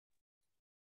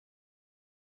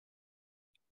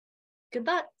Good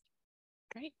luck.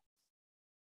 Great.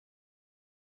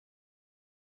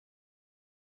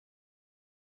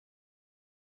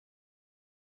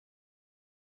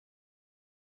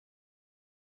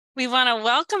 We want to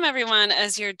welcome everyone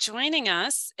as you're joining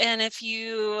us. And if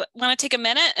you want to take a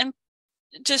minute and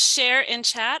just share in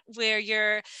chat where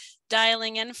you're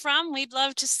dialing in from, we'd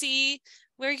love to see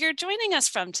where you're joining us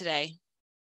from today.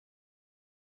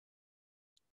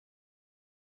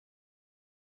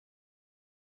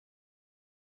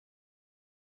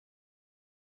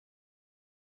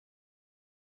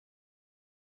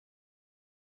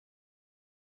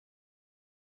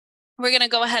 We're going to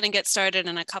go ahead and get started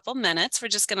in a couple minutes. We're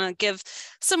just going to give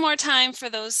some more time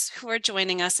for those who are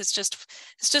joining us. It's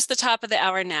just the top of the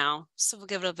hour now, so we'll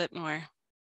give it a bit more.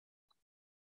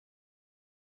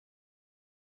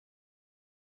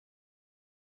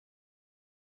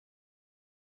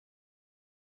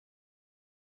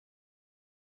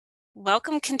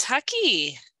 Welcome,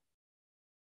 Kentucky.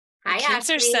 Hi,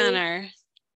 Cancer Ashley. Center.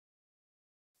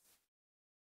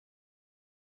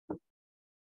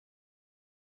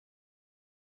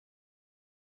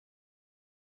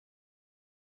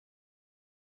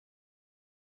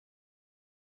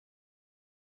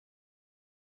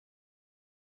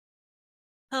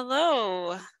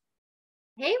 Hello.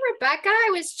 Hey, Rebecca. I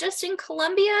was just in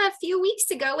Columbia a few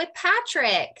weeks ago with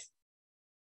Patrick.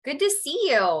 Good to see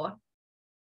you.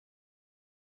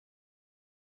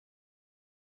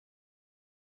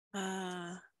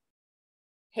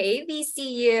 Hey,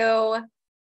 VCU.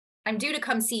 I'm due to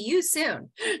come see you soon.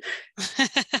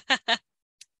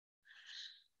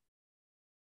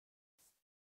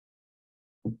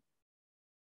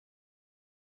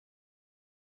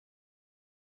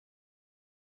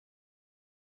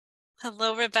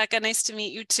 Hello, Rebecca. Nice to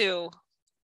meet you too.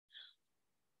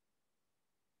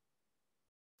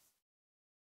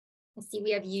 I see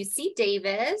we have UC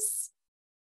Davis.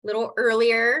 A little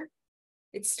earlier.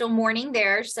 It's still morning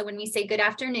there. So when we say good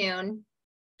afternoon,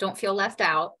 don't feel left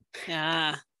out.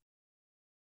 Yeah.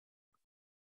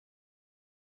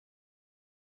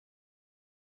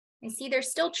 I see they're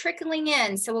still trickling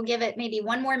in. So we'll give it maybe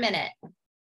one more minute.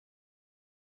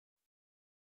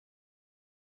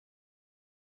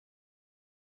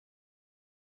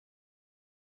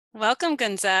 Welcome,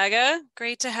 Gonzaga.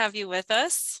 Great to have you with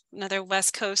us. Another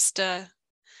West Coast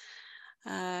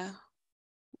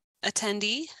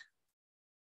attendee.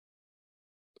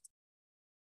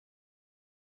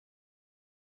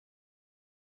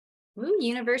 Ooh,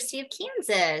 University of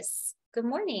Kansas. Good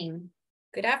morning.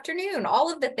 Good afternoon.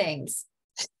 All of the things.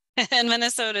 And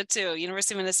Minnesota too.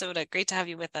 University of Minnesota. Great to have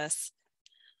you with us.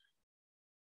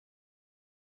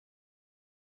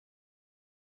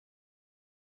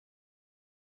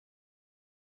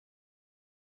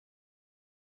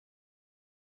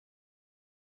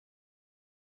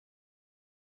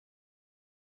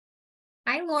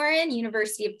 Hi, Lauren,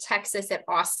 University of Texas at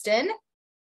Austin.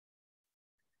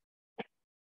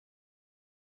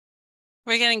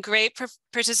 We're getting great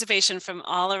participation from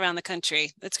all around the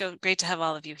country. It's great to have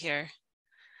all of you here.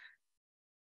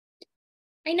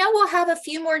 I know we'll have a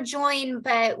few more join,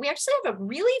 but we actually have a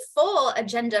really full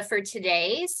agenda for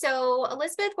today. So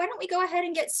Elizabeth, why don't we go ahead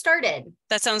and get started?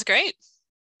 That sounds great.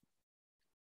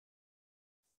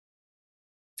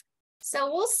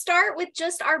 So we'll start with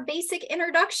just our basic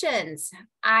introductions.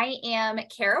 I am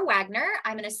Kara Wagner.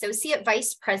 I'm an Associate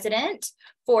Vice President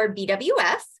for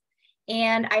BWF,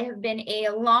 and I have been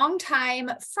a long-time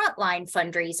frontline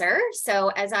fundraiser. So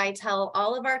as I tell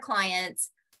all of our clients,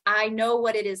 I know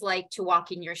what it is like to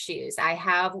walk in your shoes. I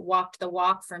have walked the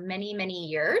walk for many, many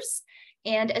years.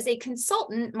 And as a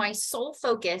consultant, my sole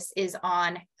focus is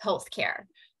on healthcare.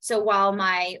 So while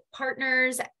my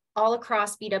partners all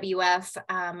across BWF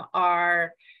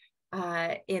are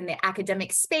in the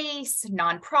academic space,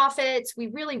 nonprofits, we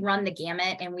really run the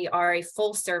gamut, and we are a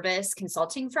full service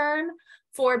consulting firm.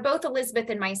 For both Elizabeth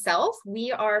and myself,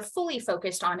 we are fully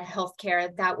focused on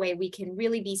healthcare. That way we can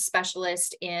really be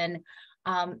specialists in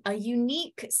a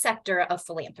unique sector of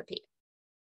philanthropy.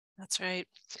 That's right.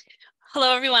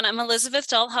 Hello, everyone. I'm Elizabeth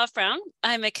Dollhopf-Brown.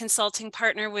 I'm a consulting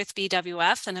partner with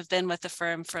BWF and have been with the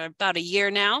firm for about a year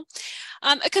now.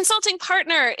 A consulting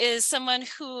partner is someone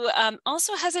who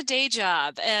also has a day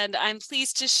job, and I'm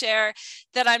pleased to share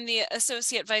that I'm the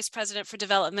Associate Vice President for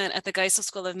Development at the Geisel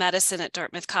School of Medicine at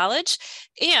Dartmouth College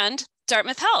and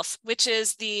Dartmouth Health, which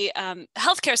is the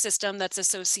healthcare system that's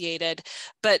associated,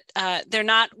 but they're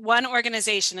not one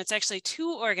organization. It's actually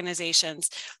two organizations,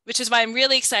 which is why I'm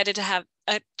really excited to have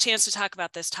a chance to talk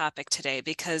about this topic today,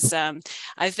 because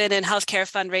I've been in healthcare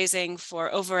fundraising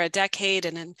for over a decade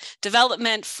and in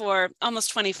development for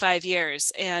almost 25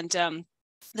 years. And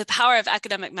the power of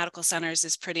academic medical centers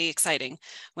is pretty exciting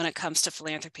when it comes to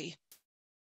philanthropy.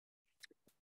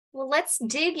 Well, let's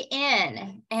dig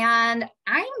in. And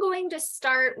I'm going to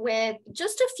start with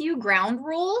just a few ground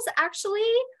rules, actually.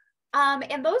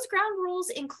 And those ground rules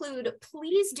include,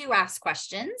 please do ask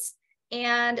questions,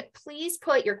 and please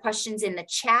put your questions in the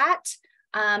chat.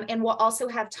 And we'll also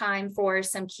have time for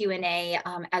some Q&A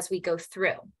as we go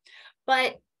through.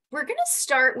 But we're going to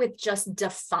start with just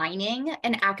defining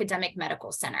an academic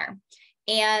medical center.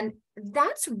 And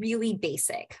that's really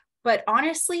basic. But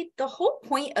honestly, the whole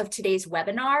point of today's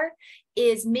webinar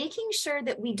is making sure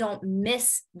that we don't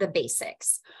miss the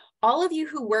basics. All of you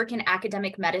who work in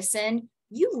academic medicine,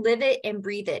 you live it and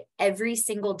breathe it every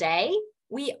single day.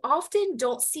 We often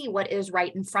don't see what is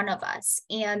right in front of us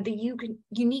and the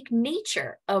unique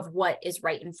nature of what is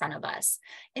right in front of us.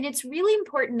 And it's really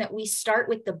important that we start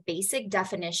with the basic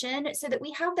definition so that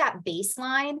we have that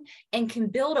baseline and can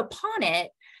build upon it.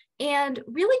 And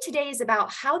really today is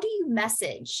about, how do you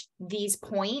message these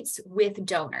points with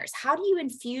donors? How do you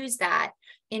infuse that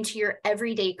into your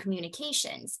everyday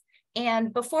communications?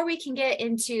 And before we can get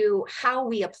into how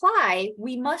we apply,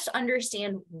 we must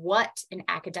understand what an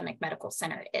academic medical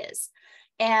center is.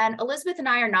 And Elizabeth and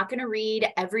I are not going to read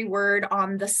every word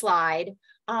on the slide,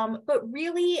 but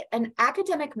really an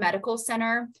academic medical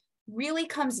center really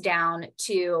comes down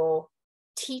to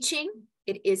teaching.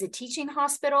 It is a teaching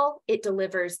hospital. It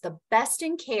delivers the best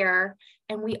in care,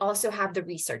 and we also have the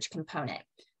research component.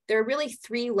 There are really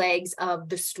three legs of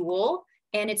the stool,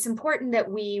 and it's important that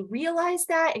we realize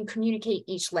that and communicate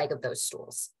each leg of those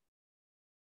stools.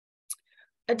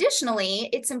 Additionally,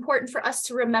 it's important for us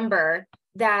to remember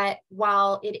that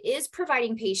while it is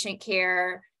providing patient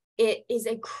care, it is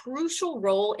a crucial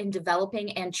role in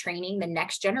developing and training the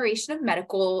next generation of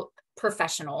medical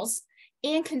professionals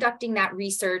and conducting that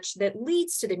research that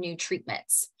leads to the new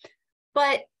treatments.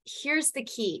 But here's the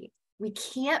key. We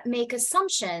can't make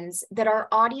assumptions that our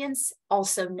audience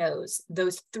also knows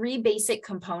those three basic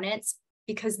components,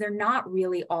 because they're not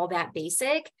really all that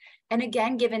basic. And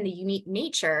again, given the unique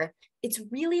nature, it's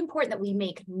really important that we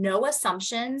make no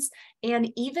assumptions,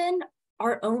 and even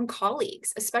our own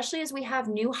colleagues, especially as we have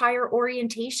new hire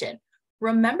orientation,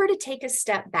 remember to take a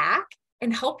step back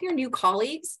and help your new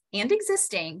colleagues and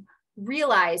existing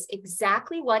realize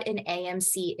exactly what an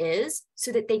AMC is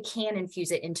so that they can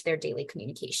infuse it into their daily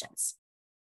communications.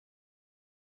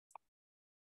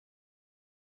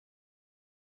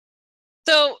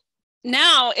 So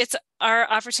now it's our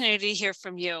opportunity to hear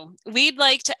from you. We'd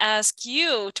like to ask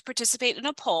you to participate in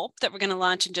a poll that we're going to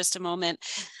launch in just a moment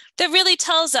that really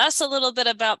tells us a little bit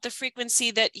about the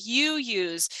frequency that you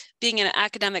use being an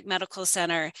academic medical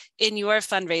center in your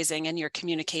fundraising and your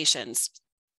communications.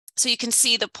 So you can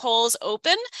see the polls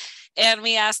open, and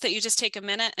we ask that you just take a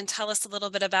minute and tell us a little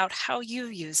bit about how you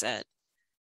use it.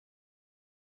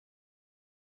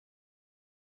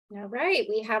 All right,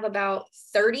 we have about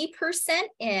 30%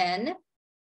 in.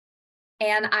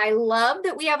 And I love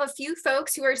that we have a few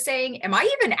folks who are saying, am I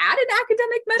even at an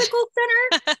academic medical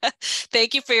center?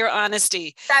 Thank you for your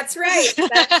honesty. That's right.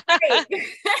 That's right.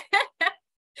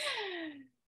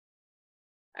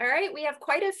 All right, we have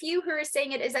quite a few who are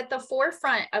saying it is at the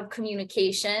forefront of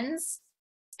communications.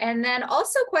 And then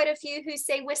also quite a few who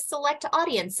say with select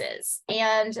audiences.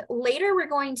 And later we're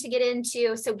going to get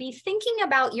into, so be thinking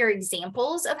about your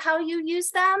examples of how you use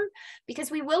them,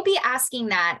 because we will be asking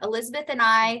that. Elizabeth and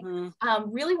I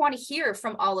really want to hear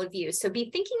from all of you. So be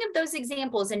thinking of those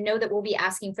examples and know that we'll be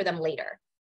asking for them later.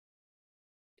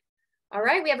 All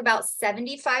right, we have about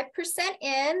 75%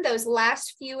 in, those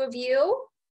last few of you.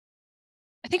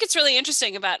 I think it's really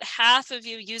interesting. About half of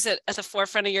you use it at the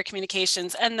forefront of your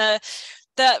communications, and the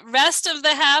rest of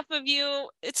the half of you,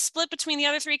 it's split between the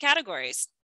other three categories.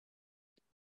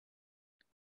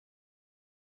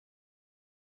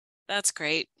 That's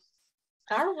great.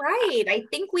 All right. I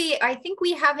think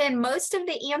we have in most of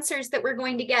the answers that we're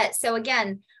going to get. So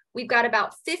again, we've got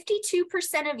about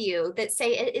 52% of you that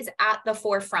say it is at the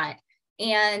forefront.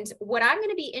 And what I'm going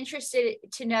to be interested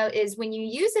to know is, when you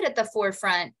use it at the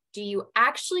forefront, do you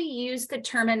actually use the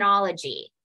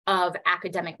terminology of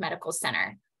academic medical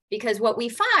center? Because what we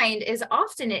find is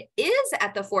often it is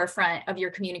at the forefront of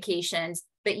your communications,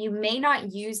 but you may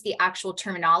not use the actual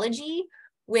terminology,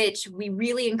 which we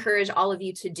really encourage all of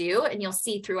you to do. And you'll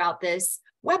see throughout this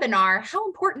webinar how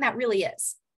important that really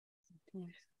is.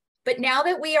 But now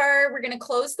that we're going to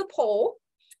close the poll.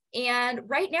 And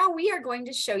right now we are going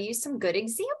to show you some good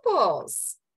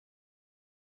examples.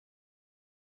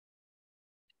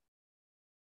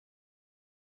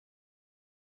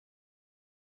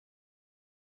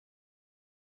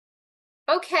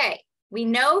 Okay, we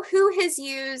know who has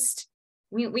used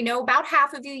We know about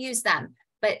half of you use them.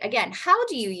 But again, how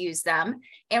do you use them?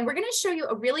 And we're going to show you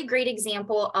a really great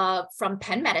example from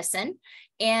Penn Medicine.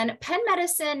 And Penn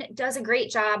Medicine does a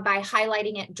great job by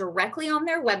highlighting it directly on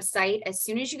their website. As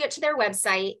soon as you get to their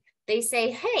website, they say,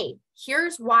 hey,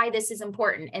 here's why this is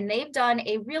important. And they've done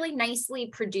a really nicely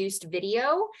produced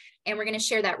video, and we're going to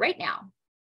share that right now.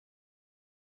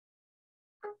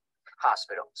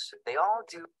 Hospitals, they all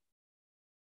do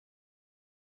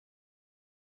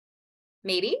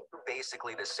Maybe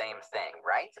basically the same thing,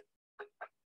 right?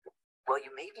 Well, you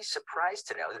may be surprised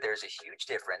to know that there's a huge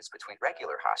difference between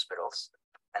regular hospitals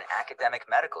and academic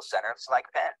medical centers like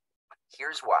Penn.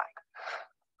 Here's why.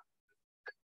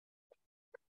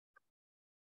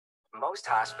 Most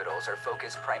hospitals are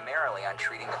focused primarily on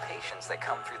treating the patients that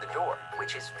come through the door,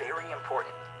 which is very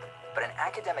important. But an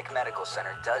academic medical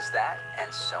center does that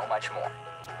and so much more.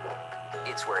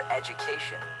 It's where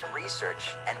education,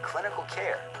 research, and clinical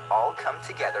care all come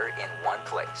together in one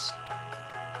place.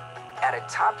 At a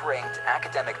top-ranked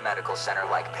academic medical center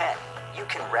like Penn, you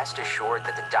can rest assured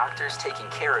that the doctors taking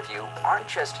care of you aren't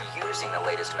just using the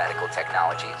latest medical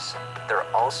technologies, they're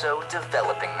also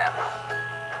developing them.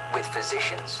 With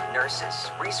physicians, nurses,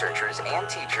 researchers, and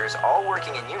teachers all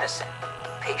working in unison,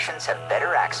 patients have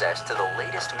better access to the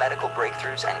latest medical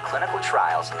breakthroughs and clinical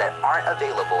trials that aren't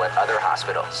available at other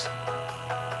hospitals.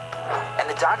 And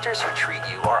the doctors who treat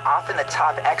you are often the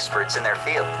top experts in their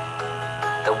field,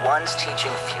 the ones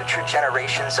teaching future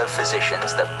generations of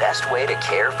physicians the best way to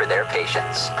care for their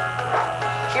patients.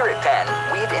 Here at Penn,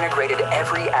 we've integrated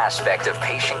every aspect of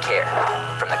patient care,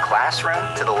 from the classroom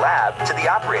to the lab to the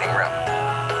operating room.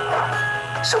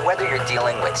 So whether you're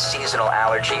dealing with seasonal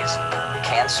allergies,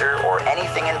 cancer, or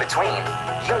anything in between,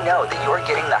 you know that you're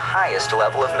getting the highest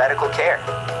level of medical care.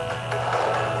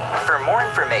 For more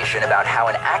information about how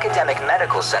an academic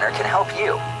medical center can help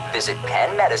you, visit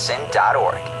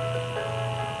pennmedicine.org.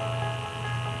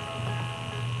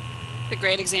 A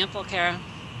great example, Kara.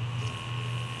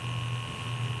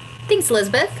 Thanks,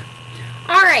 Elizabeth.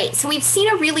 All right, so we've seen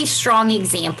a really strong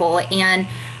example, and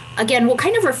again, we'll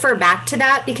kind of refer back to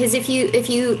that because if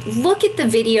you look at the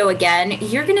video again,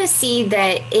 you're going to see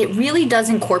that it really does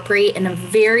incorporate in a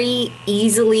very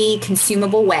easily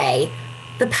consumable way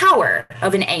the power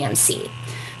of an AMC.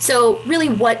 So really,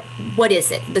 what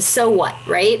is it? The so what,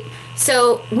 right?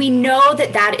 So we know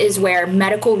that is where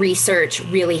medical research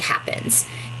really happens.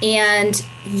 And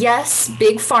yes,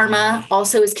 Big Pharma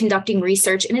also is conducting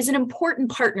research and is an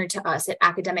important partner to us at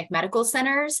academic medical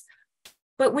centers.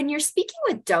 But when you're speaking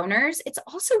with donors, it's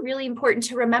also really important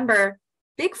to remember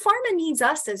Big Pharma needs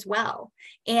us as well.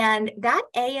 And that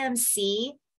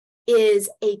AMC is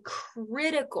a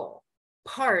critical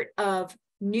part of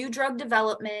new drug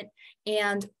development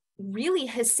and really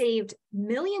has saved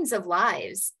millions of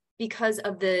lives because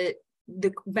of the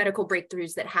medical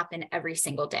breakthroughs that happen every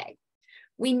single day.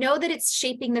 We know that it's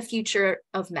shaping the future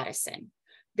of medicine.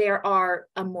 There are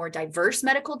a more diverse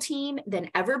medical team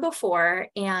than ever before,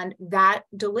 and that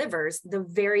delivers the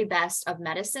very best of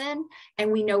medicine.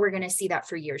 And we know we're going to see that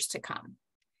for years to come.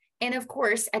 And of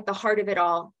course, at the heart of it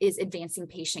all is advancing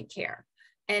patient care.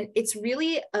 And it's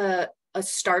really a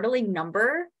startling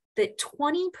number that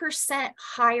 20%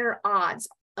 higher odds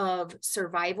of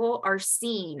survival are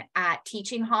seen at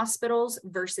teaching hospitals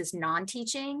versus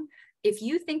non-teaching. If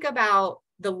you think about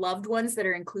the loved ones that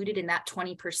are included in that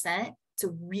 20%, it's a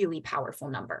really powerful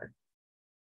number.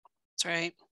 That's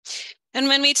right. And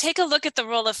when we take a look at the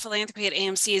role of philanthropy at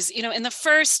AMCs, in the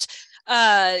first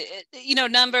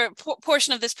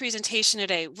portion of this presentation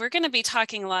today, we're going to be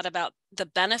talking a lot about the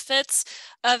benefits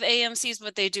of AMCs,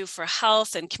 what they do for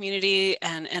health and community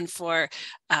and for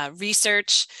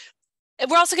research.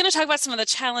 We're also going to talk about some of the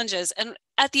challenges. And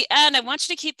at the end, I want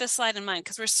you to keep this slide in mind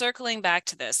because we're circling back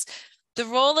to this. The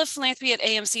role of philanthropy at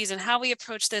AMCs and how we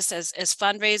approach this as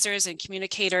fundraisers and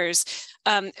communicators,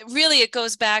 really it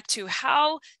goes back to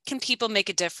how can people make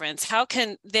a difference? How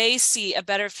can they see a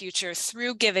better future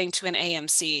through giving to an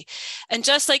AMC? And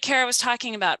just like Kara was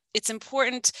talking about, it's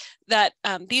important that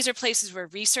these are places where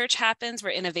research happens,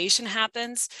 where innovation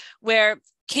happens, where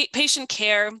patient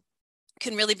care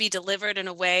can really be delivered in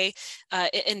a way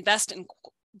in best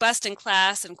in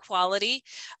class and quality.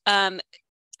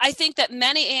 I think that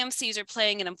many AMCs are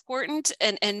playing an important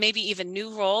and maybe even new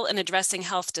role in addressing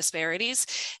health disparities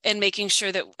and making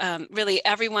sure that really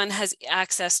everyone has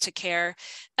access to care.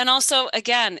 And also,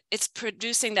 again, it's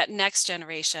producing that next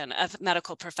generation of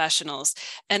medical professionals.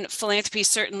 And philanthropy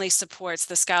certainly supports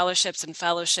the scholarships and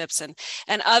fellowships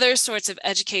and other sorts of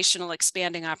educational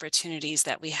expanding opportunities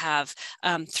that we have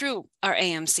through our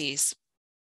AMCs.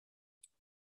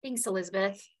 Thanks,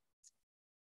 Elizabeth.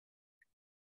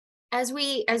 As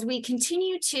we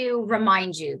continue to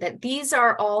remind you that these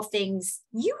are all things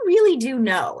you really do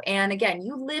know, and again,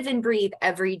 you live and breathe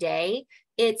every day,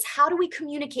 it's how do we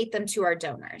communicate them to our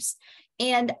donors?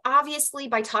 And obviously,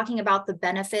 by talking about the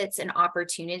benefits and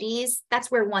opportunities, that's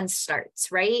where one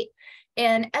starts, right?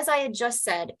 And as I had just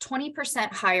said,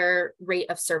 20% higher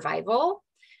rate of survival.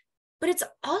 But it's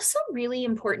also really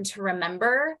important to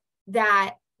remember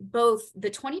that both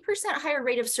the 20% higher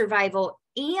rate of survival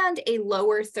and a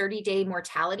lower 30-day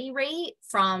mortality rate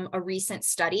from a recent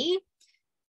study,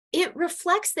 it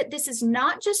reflects that this is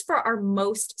not just for our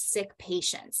most sick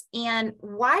patients. And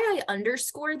why I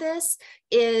underscore this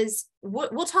is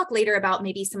we'll talk later about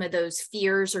maybe some of those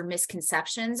fears or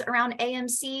misconceptions around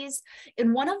AMCs.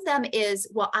 And one of them is,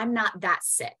 well, I'm not that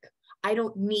sick. I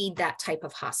don't need that type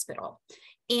of hospital.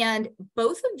 And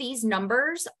both of these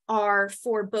numbers are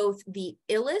for both the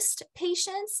illest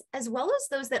patients as well as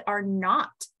those that are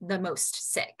not the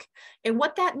most sick. And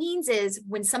what that means is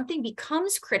when something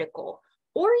becomes critical,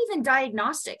 or even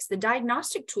diagnostics, the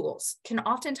diagnostic tools can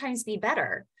oftentimes be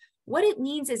better. What it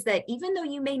means is that even though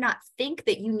you may not think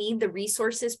that you need the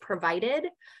resources provided,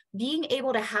 being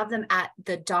able to have them at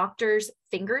the doctor's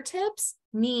fingertips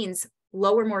means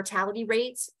lower mortality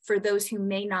rates for those who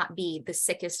may not be the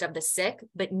sickest of the sick,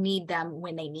 but need them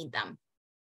when they need them.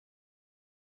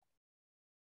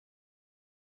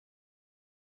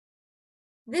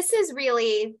 This is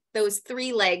really those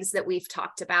three legs that we've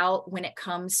talked about when it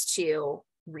comes to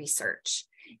research.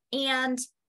 And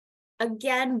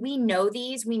again, we know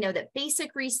these. We know that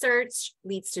basic research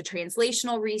leads to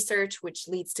translational research, which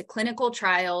leads to clinical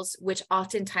trials, which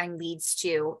oftentimes leads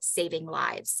to saving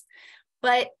lives.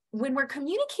 But when we're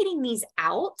communicating these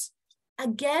out,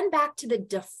 again, back to the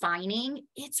defining,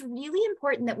 it's really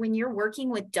important that when you're working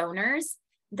with donors,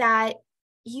 that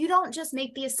you don't just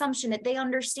make the assumption that they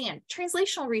understand.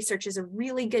 Translational research is a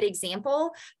really good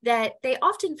example that they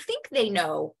often think they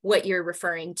know what you're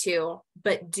referring to,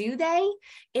 but do they?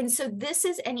 And so this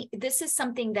is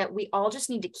something that we all just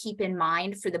need to keep in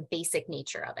mind for the basic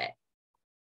nature of it.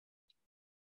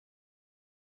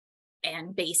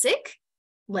 And basic,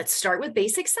 let's start with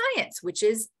basic science, which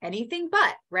is anything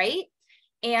but, right?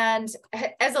 And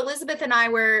as Elizabeth and I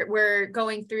were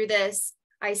going through this,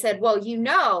 I said, well, you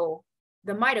know,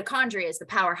 the mitochondria is the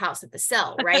powerhouse of the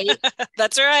cell, right?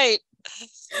 That's right.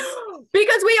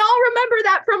 Because we all remember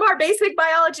that from our basic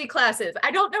biology classes. I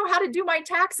don't know how to do my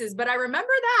taxes, but I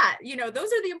remember that. You know, those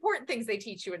are the important things they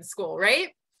teach you in school, right?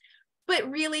 But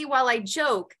really, while I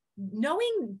joke,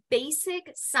 knowing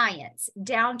basic science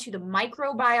down to the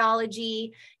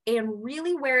microbiology and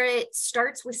really where it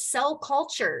starts with cell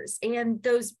cultures and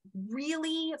those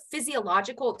really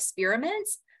physiological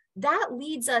experiments, that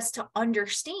leads us to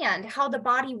understand how the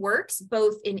body works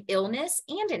both in illness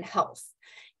and in health.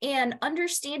 And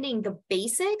understanding the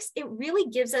basics, it really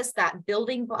gives us that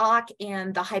building block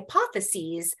and the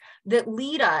hypotheses that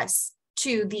lead us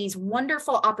to these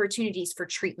wonderful opportunities for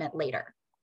treatment later.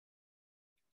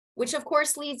 Which of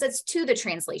course leads us to the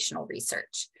translational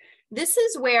research. This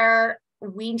is where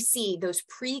we see those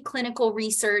preclinical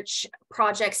research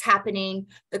projects happening,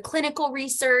 the clinical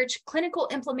research, clinical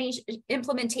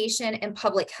implementation, and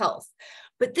public health.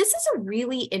 But this is a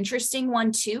really interesting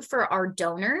one too for our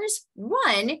donors.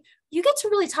 One, you get to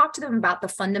really talk to them about the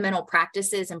fundamental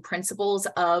practices and principles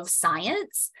of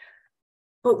science.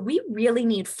 But we really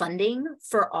need funding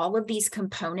for all of these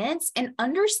components and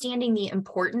understanding the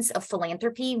importance of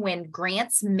philanthropy when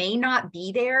grants may not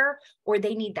be there or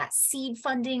they need that seed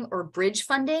funding or bridge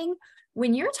funding.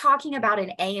 When you're talking about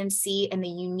an AMC and the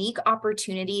unique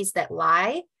opportunities that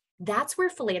lie, that's where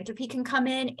philanthropy can come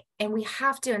in. And we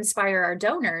have to inspire our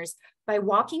donors by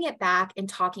walking it back and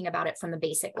talking about it from the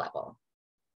basic level.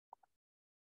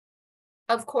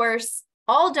 Of course,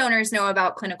 all donors know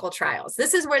about clinical trials.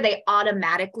 This is where they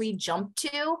automatically jump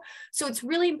to. So it's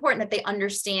really important that they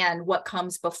understand what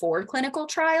comes before clinical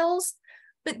trials.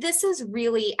 But this is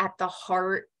really at the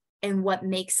heart and what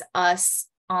makes us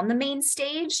on the main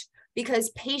stage,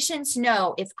 because patients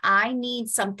know if I need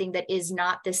something that is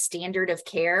not the standard of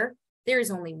care, there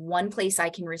is only one place I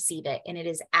can receive it, and it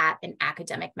is at an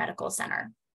academic medical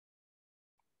center.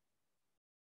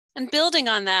 And building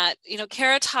on that, you know,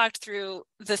 Kara talked through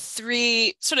the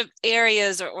three sort of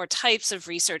areas or types of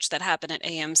research that happen at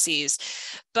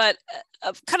AMCs. But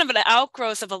kind of an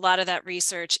outgrowth of a lot of that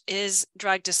research is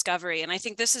drug discovery. And I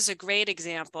think this is a great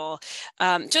example.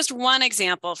 Just one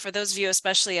example for those of you,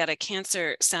 especially at a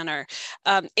cancer center,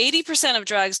 80% of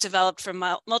drugs developed for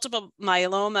multiple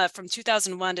myeloma from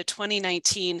 2001 to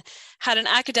 2019 had an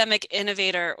academic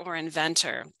innovator or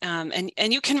inventor. And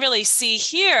you can really see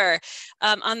here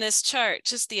on this chart,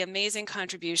 just the amazing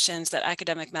contributions that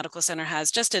Academic Medical Center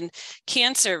has just in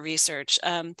cancer research.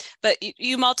 But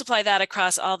you multiply that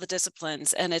across all the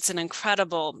disciplines, and it's an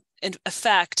incredible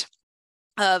effect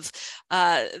of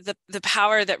the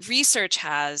power that research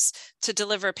has to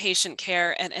deliver patient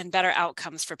care and better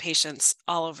outcomes for patients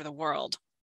all over the world.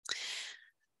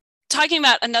 Talking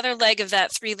about another leg of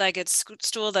that three-legged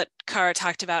stool that Kara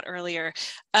talked about earlier,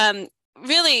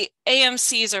 really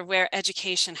AMCs are where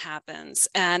education happens.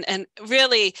 And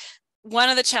really, one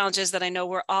of the challenges that I know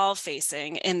we're all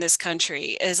facing in this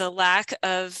country is a lack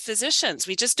of physicians.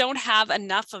 We just don't have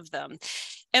enough of them.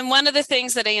 And one of the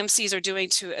things that AMCs are doing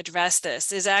to address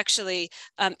this is actually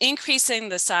increasing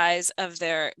the size of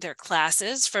their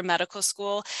classes for medical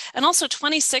school. And also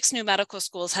 26 new medical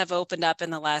schools have opened up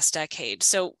in the last decade.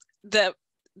 So the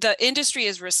industry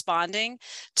is responding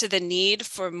to the need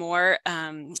for more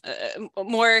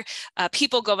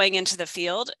people going into the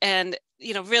field, and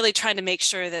really trying to make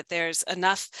sure that there's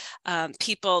enough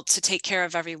people to take care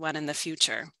of everyone in the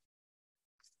future.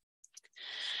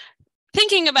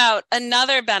 Thinking about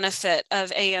another benefit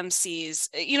of AMCs,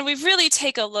 we really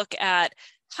take a look at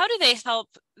how do they help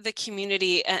the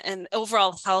community and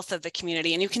overall health of the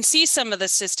community. And you can see some of the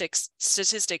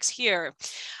statistics here.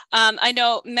 I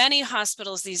know many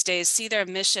hospitals these days see their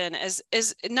mission as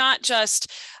not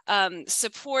just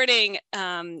supporting,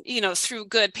 through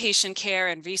good patient care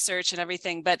and research and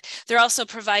everything, but they're also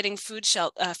providing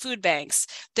food banks.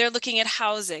 They're looking at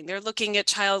housing. They're looking at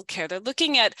childcare. They're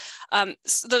looking at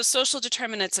those social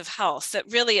determinants of health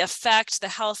that really affect the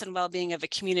health and well-being of a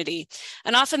community.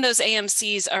 And often those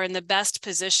AMCs are in the best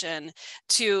position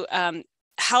to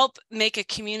help make a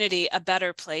community a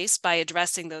better place by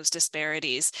addressing those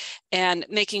disparities and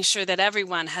making sure that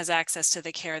everyone has access to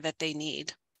the care that they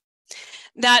need.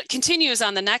 That continues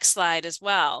on the next slide as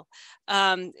well.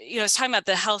 It's talking about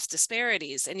the health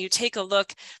disparities, and you take a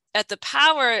look at the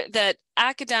power that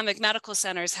academic medical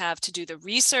centers have to do the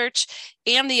research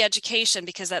and the education,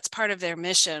 because that's part of their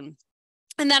mission.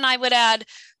 And then I would add,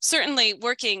 certainly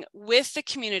working with the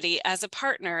community as a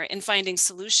partner in finding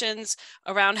solutions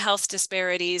around health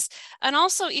disparities, and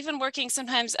also even working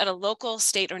sometimes at a local,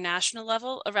 state, or national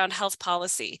level around health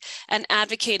policy and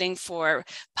advocating for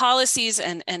policies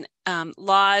and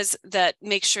laws that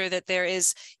make sure that there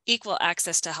is equal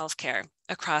access to healthcare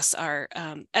across our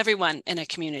everyone in a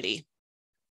community.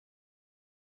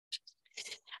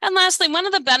 And lastly, one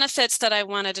of the benefits that I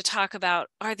wanted to talk about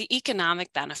are the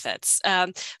economic benefits.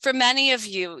 For many of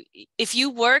you, if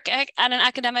you work at an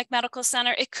academic medical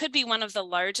center, it could be one of the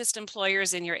largest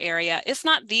employers in your area, if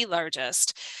not the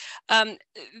largest.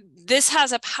 This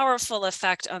has a powerful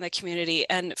effect on the community.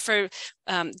 And for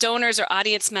donors or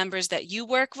audience members that you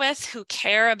work with who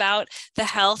care about the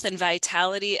health and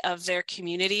vitality of their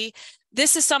community,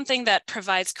 this is something that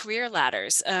provides career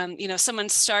ladders. Someone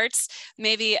starts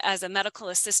maybe as a medical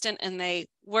assistant and they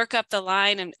work up the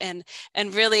line and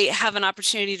really have an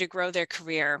opportunity to grow their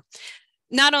career.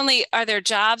 Not only are there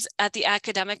jobs at the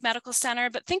academic medical center,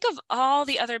 but think of all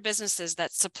the other businesses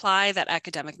that supply that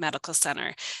academic medical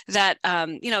center, that,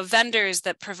 vendors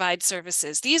that provide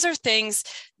services. These are things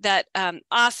that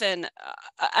often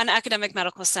an academic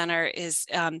medical center is,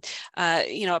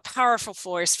 a powerful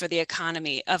force for the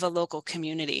economy of a local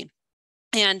community.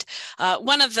 And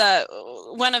one of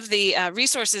the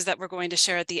resources that we're going to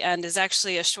share at the end is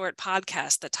actually a short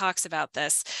podcast that talks about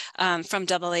this from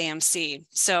AAMC.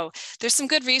 So there's some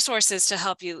good resources to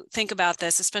help you think about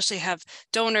this, especially have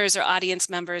donors or audience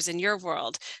members in your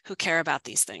world who care about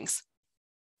these things.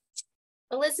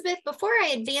 Elizabeth, before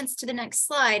I advance to the next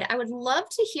slide, I would love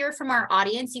to hear from our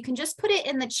audience. You can just put it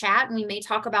in the chat and we may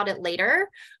talk about it later,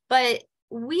 but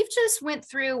we've just went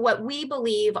through what we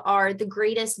believe are the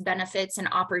greatest benefits and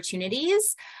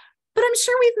opportunities, but I'm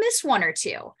sure we've missed one or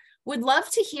two. Would love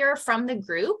to hear from the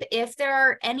group if there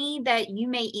are any that you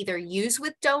may either use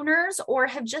with donors or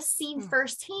have just seen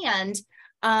firsthand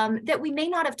that we may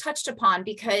not have touched upon,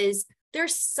 because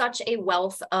there's such a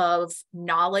wealth of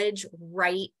knowledge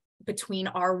right between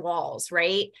our walls,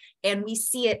 right? And we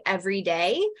see it every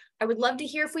day. I would love to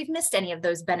hear if we've missed any of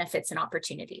those benefits and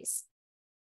opportunities.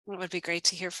 It would be great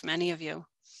to hear from any of you.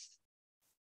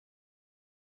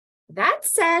 That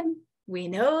said, we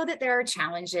know that there are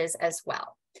challenges as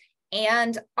well.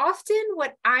 And often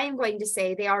what I'm going to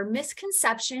say, they are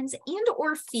misconceptions and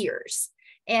or fears.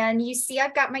 And you see,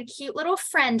 I've got my cute little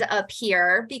friend up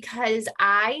here because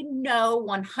I know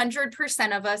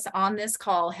 100% of us on this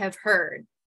call have heard,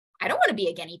 I don't want to be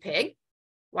a guinea pig.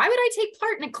 Why would I take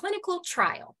part in a clinical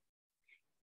trial?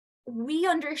 We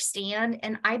understand,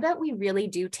 and I bet we really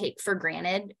do take for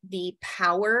granted the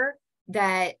power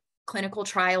that clinical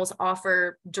trials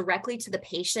offer directly to the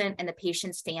patient and the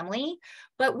patient's family,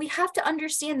 but we have to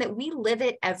understand that we live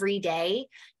it every day,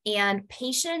 and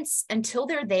patients, until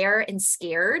they're there and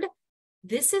scared,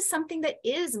 this is something that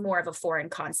is more of a foreign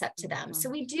concept to them. So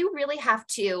we do really have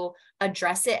to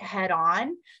address it head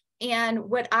on. And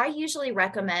what I usually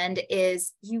recommend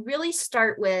is you really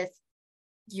start with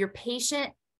your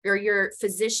patient or your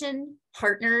physician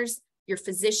partners, your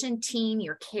physician team,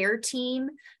 your care team.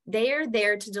 They are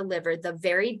there to deliver the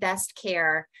very best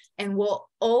care and will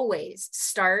always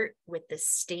start with the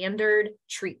standard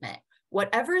treatment.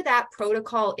 Whatever that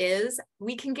protocol is,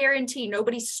 we can guarantee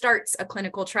nobody starts a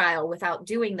clinical trial without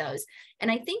doing those. And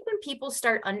I think when people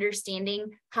start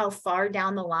understanding how far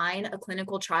down the line a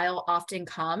clinical trial often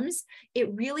comes,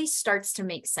 it really starts to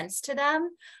make sense to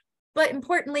them. But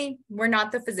importantly, we're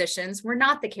not the physicians, we're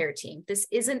not the care team. This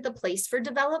isn't the place for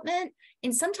development.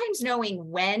 And sometimes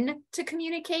knowing when to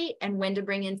communicate and when to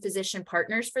bring in physician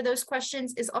partners for those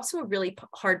questions is also a really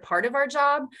hard part of our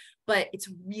job, but it's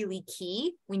really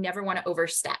key. We never want to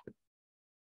overstep.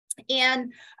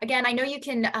 And again, I know you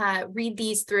can read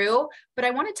these through, but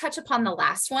I want to touch upon the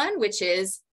last one, which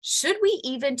is, should we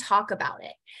even talk about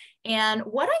it? And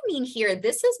what I mean here,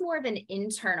 this is more of an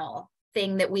internal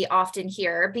thing that we often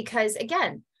hear, because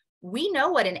again, we know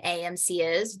what an AMC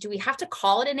is. Do we have to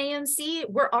call it an AMC?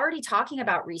 We're already talking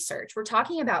about research. We're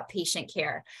talking about patient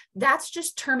care. That's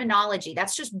just terminology.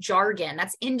 That's just jargon.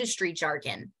 That's industry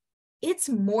jargon. It's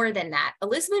more than that.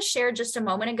 Elizabeth shared just a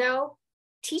moment ago,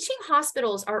 teaching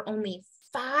hospitals are only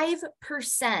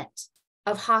 5%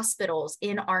 of hospitals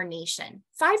in our nation,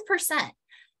 5%.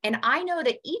 And I know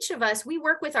that each of us, we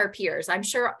work with our peers. I'm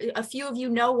sure a few of you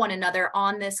know one another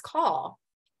on this call.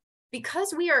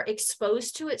 Because we are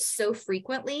exposed to it so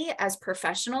frequently as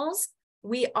professionals,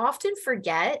 we often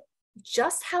forget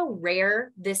just how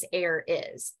rare this air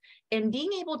is. And being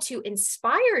able to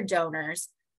inspire donors,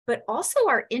 but also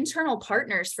our internal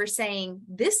partners for saying,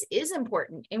 this is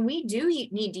important. And we do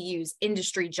need to use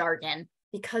industry jargon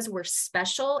because we're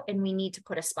special and we need to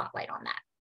put a spotlight on that.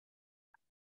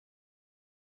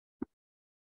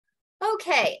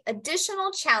 Okay,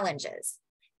 additional challenges.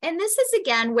 And this is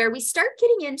again where we start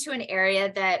getting into an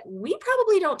area that we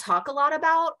probably don't talk a lot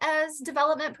about as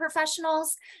development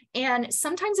professionals. And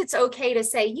sometimes it's okay to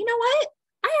say, you know what?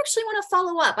 I actually want to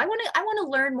follow up. I want to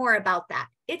learn more about that.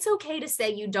 It's okay to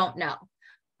say you don't know.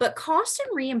 But cost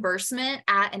and reimbursement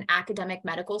at an academic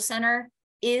medical center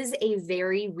is a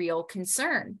very real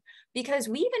concern, because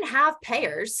we even have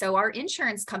payers. So our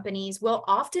insurance companies will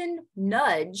often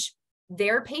nudge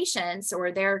their patients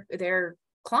or their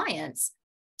clients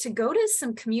to go to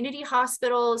some community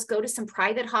hospitals, go to some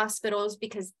private hospitals,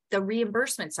 because the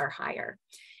reimbursements are higher.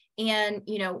 And,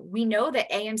 you know, we know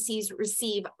that AMCs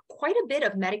receive quite a bit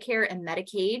of Medicare and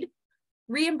Medicaid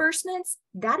reimbursements.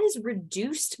 That is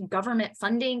reduced government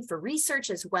funding for research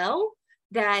as well,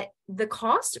 that the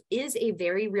cost is a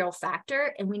very real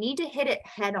factor and we need to hit it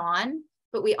head on.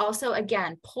 But we also,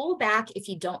 again, pull back if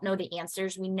you don't know the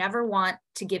answers. We never want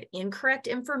to give incorrect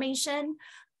information,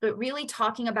 but really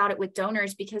talking about it with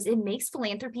donors, because it makes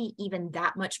philanthropy even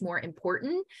that much more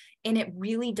important. And it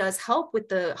really does help with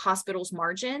the hospital's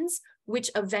margins, which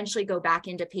eventually go back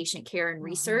into patient care and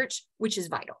research, which is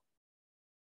vital.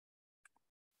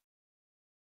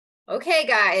 Okay,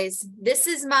 guys, this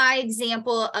is my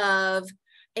example of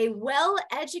a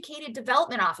well-educated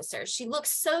development officer. She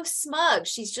looks so smug.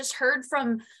 She's just heard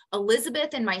from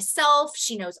Elizabeth and myself.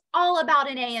 She knows all about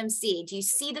an AMC. Do you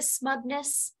see the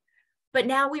smugness? But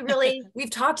now we've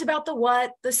talked about the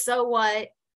what, the so what.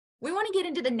 We want to get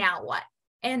into the now what.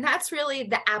 And that's really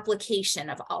the application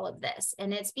of all of this.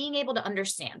 And it's being able to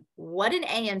understand what an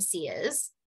AMC is,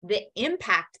 the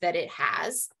impact that it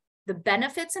has, the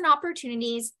benefits and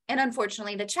opportunities, and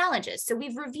unfortunately the challenges. So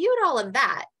we've reviewed all of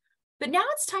that. But now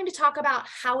it's time to talk about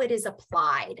how it is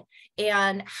applied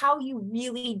and how you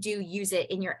really do use it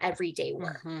in your everyday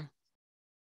work.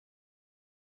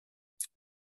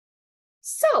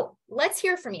 So let's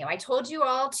hear from you. I told you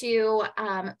all to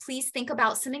please think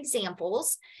about some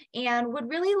examples, and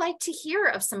would really like to hear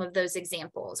of some of those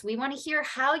examples. We want to hear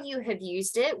how you have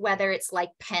used it, whether it's like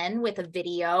Penn with a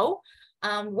video,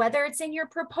 whether it's in your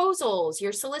proposals,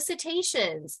 your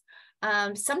solicitations,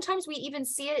 Sometimes we even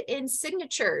see it in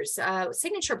signatures,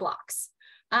 signature blocks.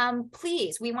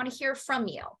 Please, we want to hear from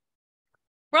you.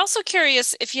 We're also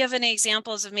curious if you have any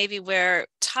examples of maybe where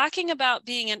talking about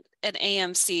being an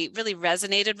AMC really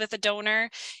resonated with a donor.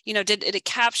 You know, did it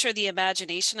capture the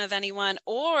imagination of anyone,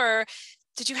 or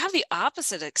did you have the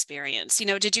opposite experience? You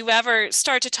know, did you ever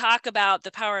start to talk about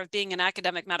the power of being an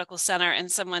academic medical center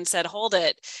and someone said, hold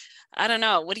it, I don't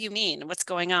know, what do you mean? What's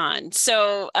going on?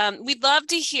 So we'd love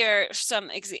to hear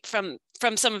some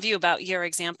from some of you about your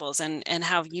examples and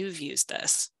how you've used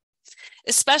this,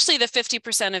 especially the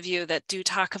 50% of you that do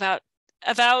talk about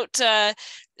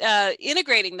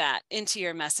integrating that into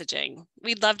your messaging.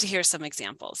 We'd love to hear some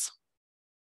examples.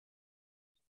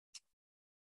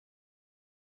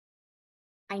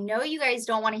 I know you guys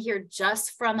don't want to hear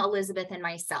just from Elizabeth and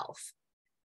myself.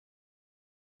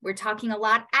 We're talking a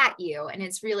lot at you, and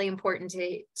it's really important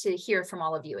to hear from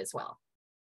all of you as well.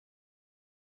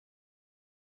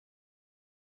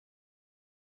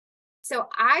 So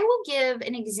I will give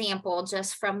an example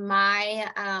just from my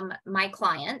my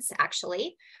clients,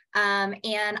 actually. And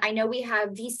I know we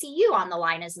have VCU on the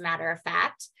line, as a matter of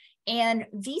fact. And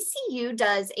VCU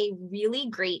does a really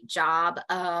great job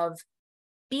of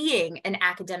being an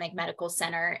academic medical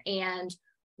center and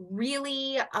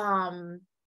really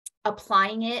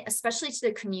applying it, especially to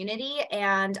the community.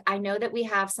 And I know that we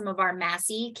have some of our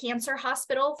Massey Cancer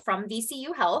Hospital from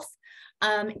VCU Health.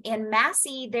 And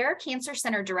Massey, their cancer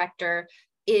center director,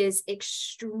 is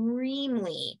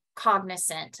extremely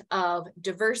cognizant of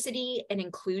diversity and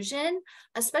inclusion,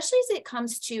 especially as it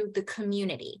comes to the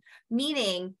community,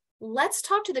 meaning let's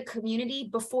talk to the community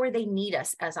before they need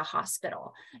us as a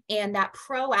hospital, and that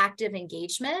proactive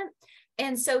engagement.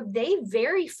 And so they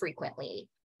very frequently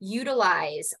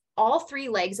utilize all three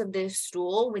legs of the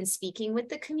stool when speaking with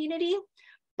the community.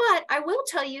 But I will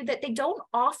tell you that they don't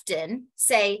often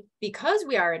say, because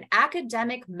we are an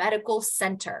academic medical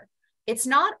center. It's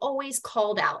not always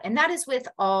called out. And that is with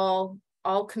all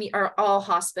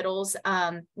hospitals.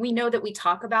 We know that we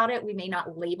talk about it. We may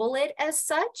not label it as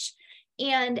such.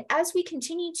 And as we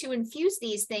continue to infuse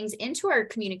these things into our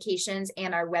communications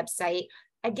and our website,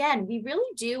 again, we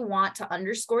really do want to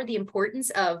underscore the importance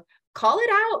of call it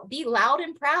out, be loud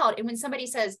and proud. And when somebody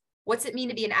says, what's it mean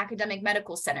to be an academic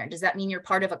medical center? Does that mean you're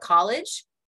part of a college?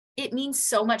 It means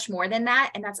so much more than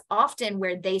that. And that's often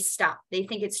where they stop. They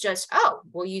think it's just, oh,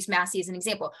 we'll use Massey as an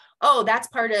example. Oh, that's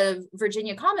part of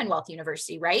Virginia Commonwealth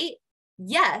University, right?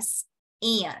 Yes,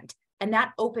 and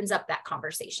that opens up that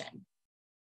conversation.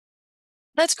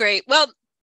 That's great. Well,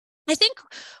 I think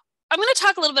I'm going to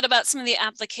talk a little bit about some of the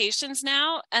applications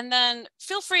now, and then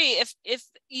feel free if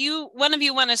one of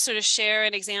you want to sort of share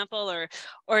an example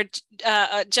or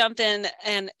jump in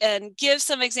and give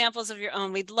some examples of your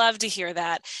own. We'd love to hear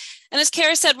that. And as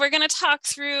Kara said, we're going to talk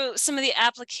through some of the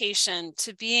application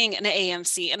to being an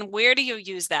AMC and where do you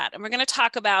use that. And we're going to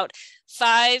talk about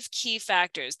 5 key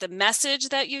factors: the message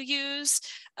that you use,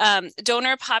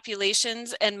 donor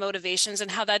populations and motivations,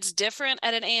 and how that's different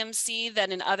at an AMC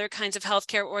than in other kinds of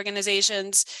healthcare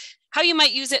organizations, how you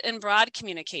might use it in broad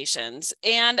communications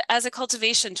and as a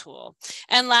cultivation tool,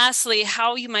 and lastly,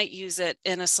 how you might use it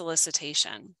in a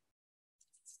solicitation.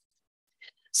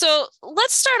 So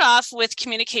let's start off with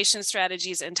communication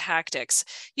strategies and tactics.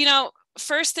 You know,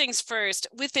 first things first,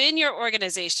 within your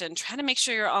organization, try to make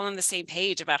sure you're all on the same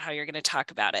page about how you're going to talk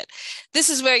about it. This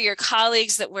is where your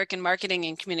colleagues that work in marketing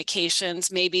and communications,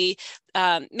 maybe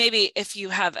if you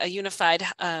have a unified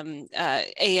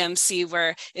AMC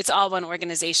where it's all one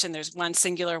organization, there's one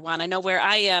singular one. I know where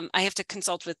I am, I have to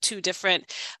consult with 2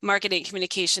 different marketing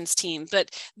communications teams,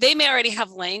 but they may already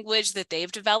have language that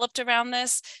they've developed around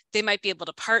this. They might be able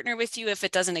to partner with you if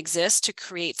it doesn't exist to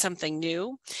create something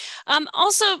new.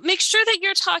 Also, make sure that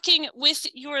you're talking with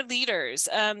your leaders,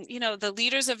 you know, the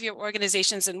leaders of your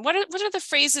organizations, and what are the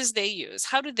phrases they use?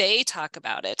 How do they talk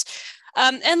about it?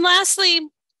 And lastly,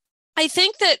 I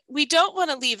think that we don't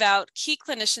want to leave out key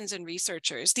clinicians and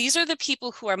researchers. These are the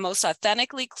people who are most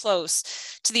authentically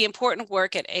close to the important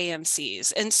work at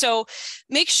AMCs. And so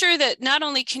make sure that not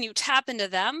only can you tap into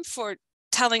them for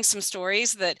telling some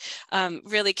stories that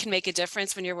really can make a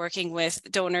difference when you're working with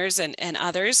donors and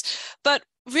others, but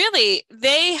really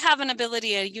they have an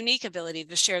ability, a unique ability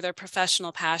to share their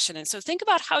professional passion. And so think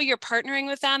about how you're partnering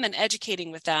with them and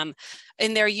educating with them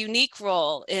in their unique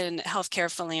role in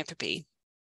healthcare philanthropy.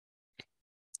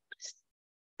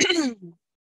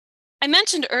 I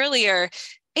mentioned earlier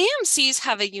AMCs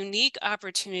have a unique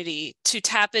opportunity to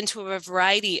tap into a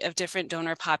variety of different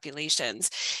donor populations.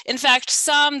 In fact,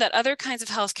 some that other kinds of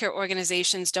healthcare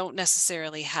organizations don't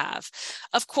necessarily have.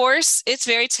 Of course, it's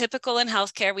very typical in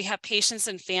healthcare. We have patients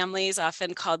and families,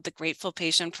 often called the Grateful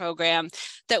Patient Program,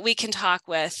 that we can talk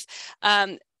with.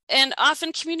 And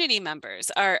often community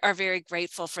members are very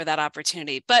grateful for that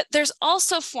opportunity. But there's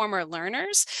also former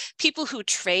learners, people who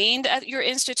trained at your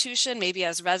institution, maybe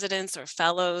as residents or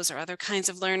fellows or other kinds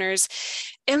of learners.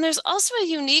 And there's also a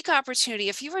unique opportunity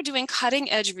if you were doing cutting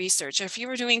edge research, or if you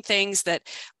were doing things that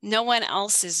no one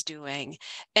else is doing,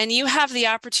 and you have the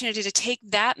opportunity to take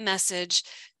that message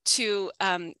to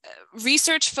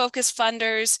research-focused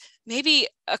funders, maybe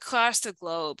across the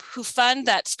globe, who fund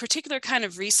that particular kind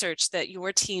of research that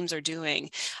your teams are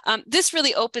doing. This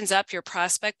really opens up your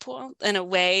prospect pool in a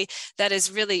way that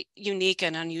is really unique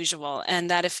and unusual,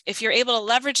 and that if you're able to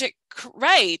leverage it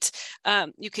right,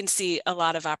 you can see a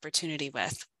lot of opportunity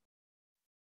with.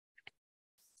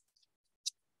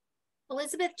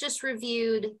 Elizabeth just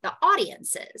reviewed the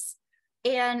audiences,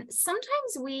 and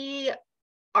sometimes we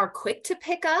are quick to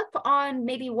pick up on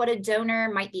maybe what a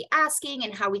donor might be asking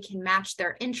and how we can match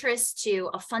their interests to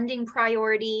a funding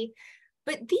priority.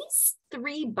 But these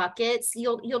three buckets,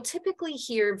 you'll typically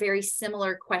hear very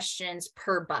similar questions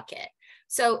per bucket.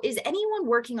 So is anyone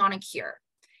working on a cure?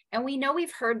 And we know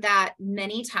we've heard that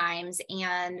many times,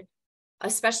 and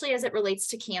especially as it relates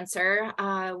to cancer,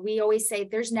 we always say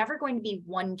there's never going to be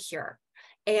one cure.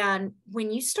 And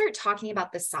when you start talking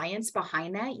about the science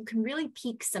behind that, you can really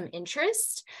pique some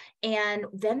interest, and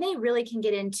then they really can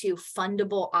get into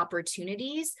fundable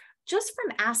opportunities just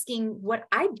from asking what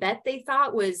I bet they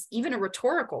thought was even a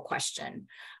rhetorical question.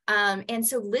 And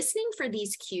so listening for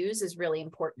these cues is really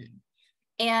important.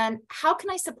 And how can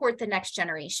I support the next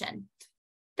generation?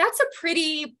 That's a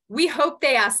pretty, we hope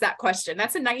they ask that question.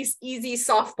 That's a nice, easy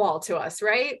softball to us,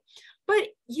 right? But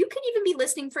you can even be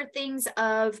listening for things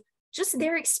of just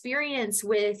their experience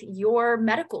with your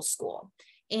medical school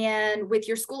and with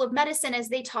your school of medicine, as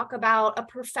they talk about a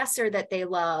professor that they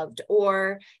loved,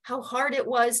 or how hard it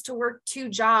was to work 2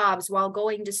 jobs while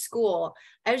going to school.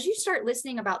 As you start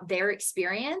listening about their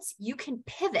experience, you can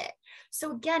pivot.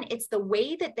 So again, it's the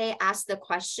way that they ask the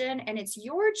question, and it's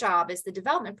your job as the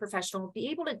development professional to be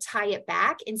able to tie it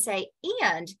back and say,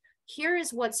 and here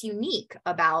is what's unique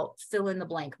about fill in the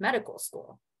blank medical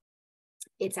school.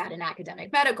 It's at an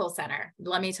academic medical center.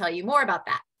 Let me tell you more about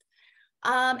that.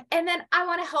 And then I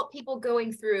want to help people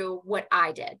going through what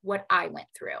I did, what I went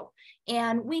through.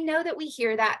 And we know that we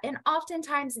hear that, and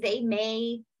oftentimes they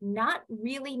may not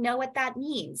really know what that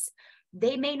means.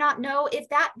 They may not know if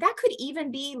that could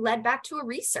even be led back to a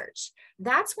research.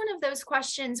 That's one of those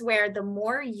questions where the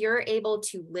more you're able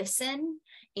to listen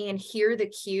and hear the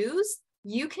cues,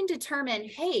 you can determine,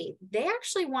 hey, they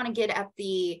actually want to get at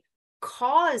the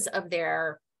cause of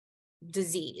their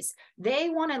disease. They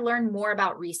want to learn more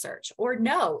about research, or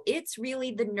no, it's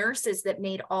really the nurses that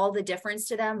made all the difference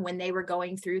to them when they were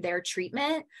going through their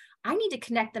treatment. I need to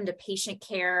connect them to patient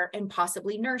care and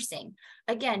possibly nursing.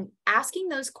 Again, asking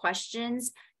those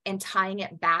questions and tying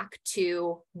it back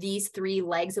to these 3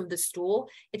 legs of the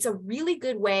stool, it's a really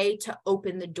good way to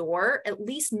open the door, at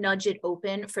least nudge it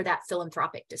open for that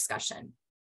philanthropic discussion.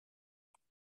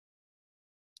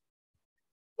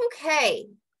 Okay,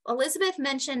 Elizabeth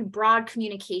mentioned broad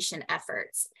communication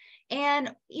efforts.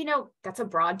 And, that's a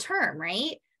broad term,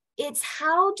 right? It's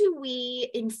how do we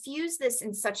infuse this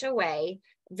in such a way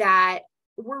that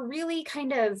we're really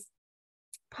kind of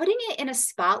putting it in a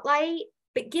spotlight,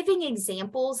 but giving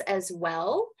examples as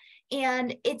well.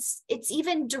 And it's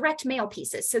even direct mail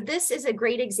pieces. So this is a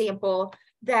great example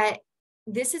that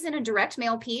this is in a direct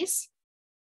mail piece.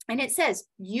 And it says,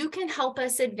 you can help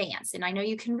us advance. And I know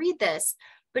you can read this,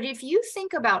 but if you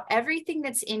think about everything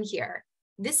that's in here,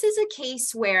 this is a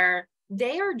case where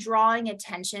they are drawing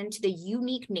attention to the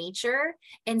unique nature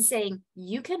and saying,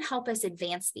 you can help us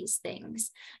advance these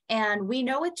things. And we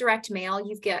know with direct mail,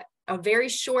 you've got a very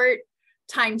short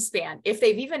time span. If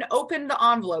they've even opened the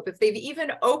envelope, if they've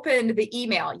even opened the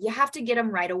email, you have to get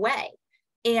them right away.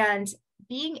 And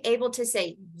being able to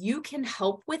say, you can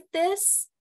help with this,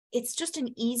 it's just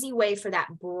an easy way for that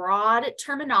broad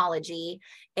terminology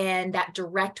and that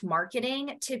direct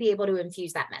marketing to be able to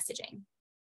infuse that messaging.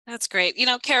 That's great. You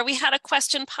know, Kara, we had a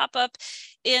question pop up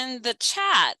in the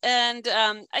chat, and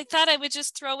I thought I would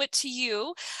just throw it to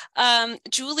you.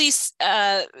 Julie's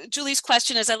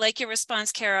question is, I like your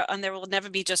response, Kara, on there will never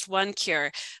be just one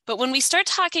cure. But when we start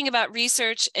talking about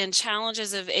research and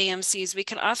challenges of AMCs, we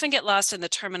can often get lost in the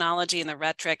terminology and the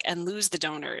rhetoric and lose the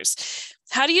donors.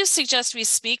 How do you suggest we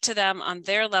speak to them on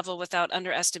their level without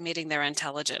underestimating their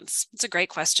intelligence? It's a great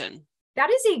question. That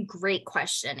is a great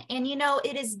question. And, you know,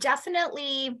 it is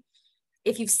definitely,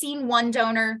 if you've seen one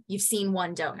donor, you've seen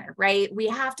one donor, right? We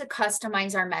have to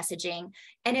customize our messaging,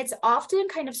 and it's often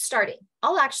kind of starting.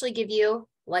 I'll actually give you,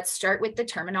 let's start with the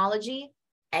terminology,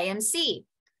 AMC.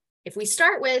 If we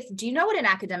start with, do you know what an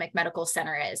academic medical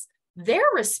center is? Their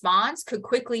response could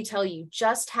quickly tell you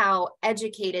just how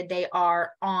educated they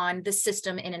are on the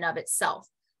system in and of itself.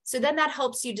 So then that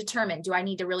helps you determine, do I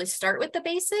need to really start with the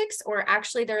basics, or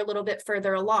actually they're a little bit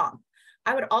further along?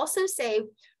 I would also say,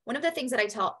 one of the things that I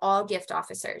tell all gift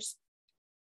officers,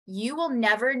 you will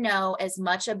never know as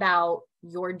much about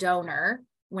your donor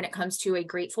when it comes to a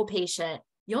grateful patient.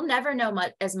 You'll never know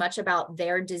as much about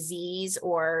their disease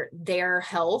or their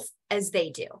health as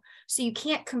they do. So you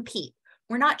can't compete.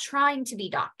 We're not trying to be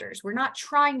doctors. We're not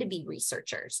trying to be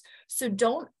researchers. So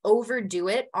don't overdo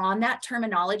it on that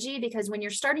terminology, because when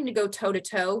you're starting to go toe to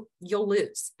toe, you'll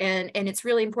lose. And it's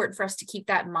really important for us to keep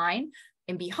that in mind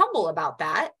and be humble about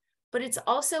that. But it's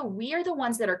also, we are the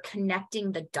ones that are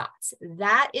connecting the dots.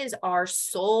 That is our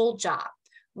sole job.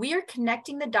 We are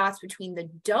connecting the dots between the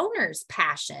donor's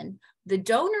passion, the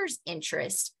donor's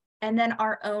interest, and then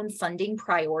our own funding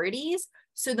priorities.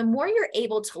 So the more you're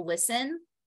able to listen,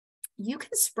 you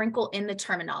can sprinkle in the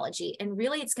terminology, and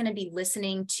really it's going to be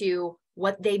listening to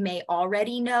what they may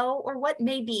already know or what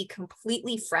may be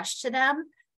completely fresh to them.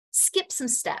 Skip some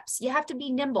steps. You have to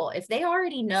be nimble. If they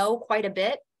already know quite a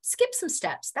bit, skip some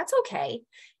steps. That's okay.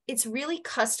 It's really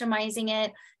customizing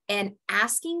it and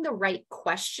asking the right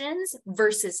questions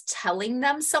versus telling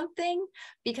them something,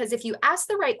 because if you ask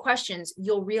the right questions,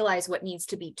 you'll realize what needs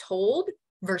to be told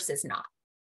versus not.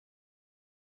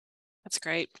 That's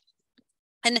great.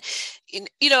 And,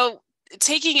 you know,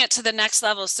 taking it to the next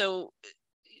level. So,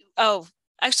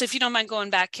 actually, if you don't mind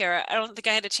going back, Kara, I don't think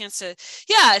I had a chance to.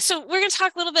 Yeah, so we're going to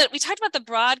talk a little bit. We talked about the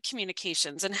broad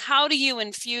communications and how do you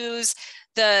infuse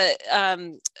the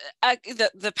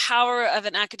power of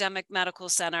an academic medical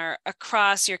center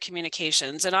across your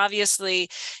communications. And obviously,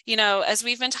 you know, as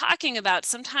we've been talking about,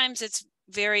 sometimes it's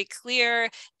very clear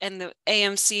and the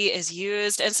AMC is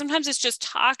used, and sometimes it's just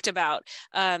talked about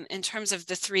in terms of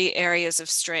the 3 areas of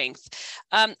strength.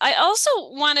 I also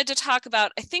wanted to talk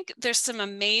about, I think there's some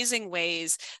amazing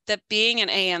ways that being an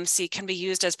AMC can be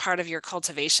used as part of your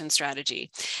cultivation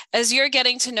strategy. As you're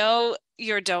getting to know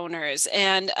your donors,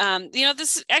 and you know,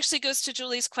 this actually goes to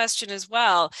Julie's question as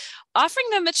well, offering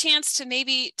them a chance to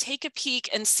maybe take a peek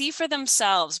and see for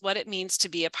themselves what it means to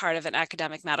be a part of an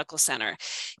academic medical center,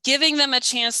 giving them a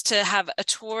chance to have a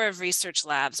tour of research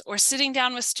labs or sitting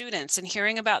down with students and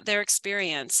hearing about their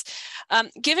experience,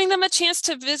 giving them a chance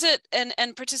to visit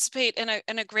and participate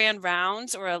in a grand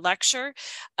rounds or a lecture,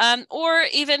 or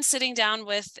even sitting down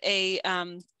with a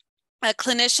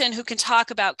clinician who can talk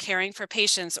about caring for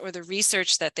patients or the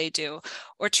research that they do,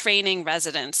 or training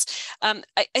residents. I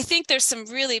think there's some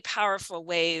really powerful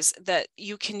ways that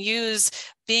you can use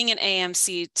being an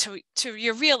AMC to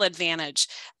your real advantage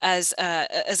as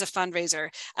a fundraiser.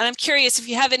 And I'm curious if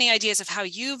you have any ideas of how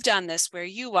you've done this where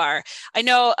you are. I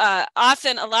know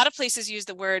often a lot of places use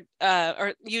the word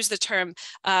or use the term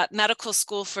medical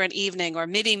school for an evening, or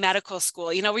mini medical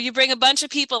school, you know, where you bring a bunch of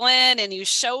people in and you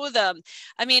show them.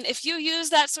 I mean, if you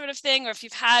use that sort of thing, or if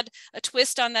you've had a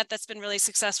twist on that that's been really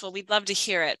successful, we'd love to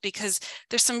hear it, because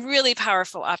there's some really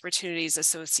powerful opportunities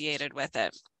associated with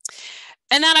it.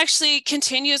 And that actually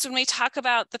continues when we talk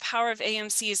about the power of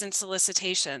AMCs and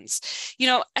solicitations. You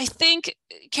know, I think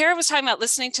Kara was talking about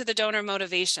listening to the donor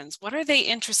motivations. What are they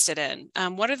interested in?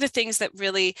 What are the things that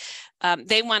really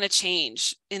they want to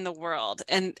change in the world,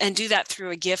 and do that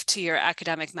through a gift to your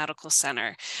academic medical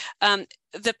center.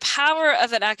 The power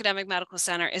of an academic medical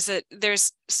center is that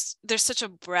there's such a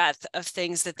breadth of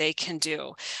things that they can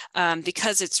do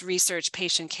because it's research,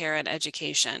 patient care, and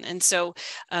education. And so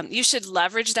you should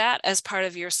leverage that as part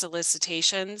of your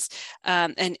solicitations,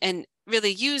 and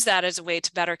really use that as a way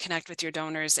to better connect with your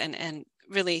donors and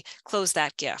really close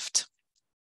that gift.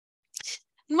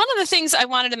 And one of the things I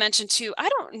wanted to mention too, I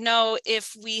don't know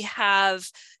if we have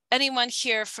anyone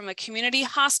here from a community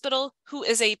hospital who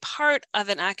is a part of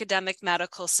an academic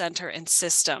medical center and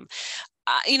system.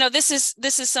 You know, this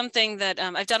is something that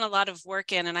I've done a lot of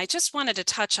work in, and I just wanted to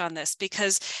touch on this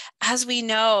because, as we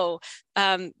know,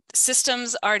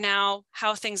 systems are now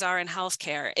how things are in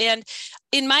healthcare. And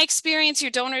in my experience,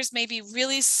 your donors may be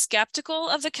really skeptical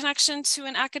of the connection to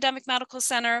an academic medical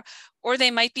center, or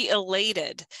they might be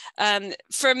elated. In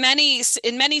many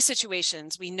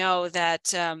situations, we know that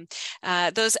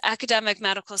those academic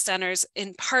medical centers,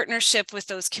 in partnership with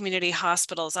those community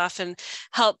hospitals, often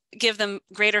help give them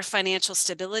greater financial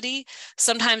stability.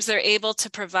 Sometimes they're able to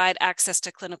provide access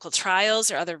to clinical trials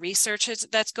or other research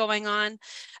that's going on.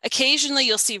 Occasionally,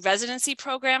 you'll see residency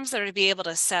programs that are to be able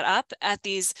to set up at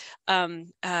these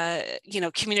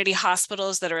community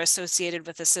hospitals that are associated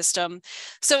with the system.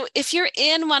 So if you're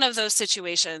in one of those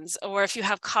situations, or if you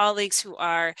have colleagues who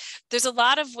are, there's a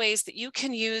lot of ways that you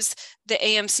can use the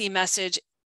AMC message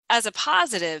as a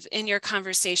positive in your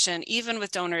conversation, even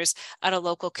with donors at a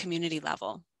local community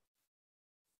level.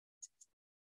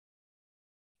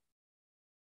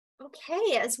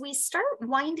 Okay, as we start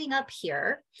winding up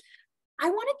here, I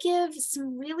want to give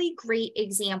some really great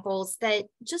examples that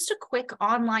just a quick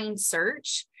online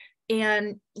search,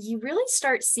 and you really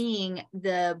start seeing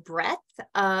the breadth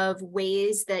of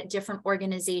ways that different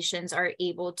organizations are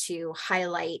able to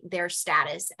highlight their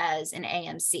status as an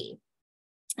AMC.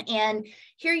 And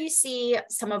here you see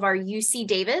some of our UC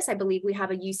Davis. I believe we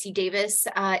have a UC Davis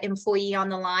employee on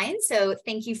the line. So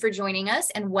thank you for joining us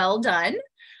and well done.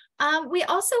 We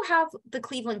also have the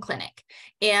Cleveland Clinic,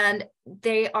 and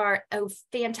they are a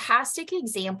fantastic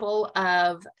example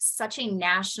of such a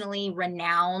nationally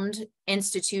renowned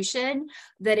institution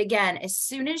that, again, as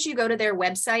soon as you go to their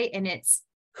website and it's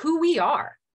who we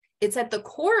are, it's at the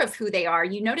core of who they are.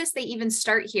 You notice they even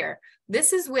start here.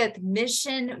 This is with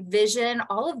mission, vision,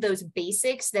 all of those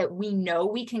basics that we know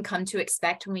we can come to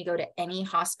expect when we go to any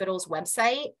hospital's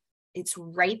website. It's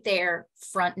right there,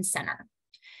 front and center.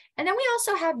 And then we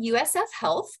also have USF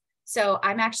Health. So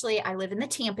I live in the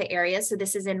Tampa area, so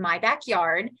this is in my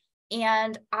backyard.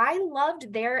 And I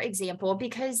loved their example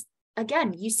because,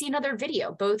 again, you see another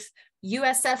video. Both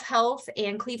USF Health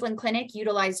and Cleveland Clinic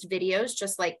utilized videos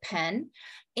just like Penn.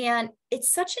 And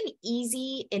it's such an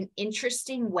easy and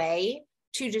interesting way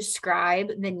to describe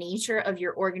the nature of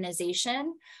your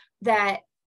organization that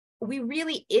we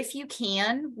really, if you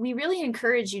can, we really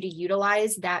encourage you to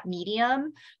utilize that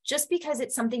medium, just because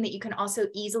it's something that you can also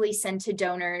easily send to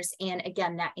donors. And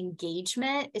again, that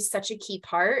engagement is such a key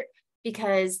part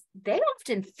because they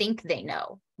often think they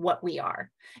know what we are.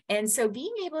 And so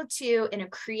being able to, in a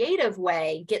creative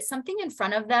way, get something in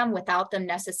front of them without them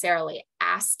necessarily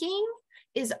asking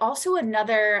is also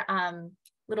another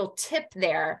little tip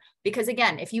there. Because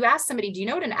again, if you ask somebody, do you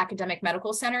know what an academic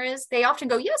medical center is? They often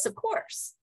go, yes, of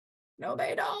course. No,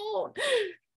 they don't.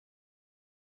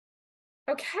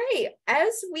 Okay,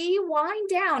 as we wind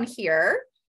down here,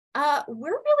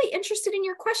 we're really interested in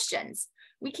your questions.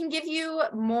 We can give you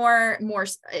more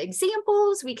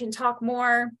examples. We can talk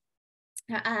more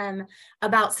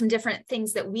about some different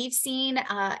things that we've seen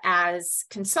as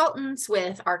consultants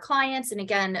with our clients. And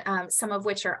again, some of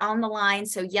which are on the line.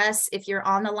 So yes, if you're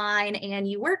on the line and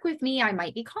you work with me, I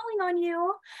might be calling on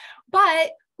you,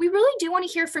 but we really do want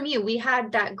to hear from you. We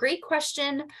had that great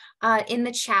question in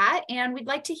the chat, and we'd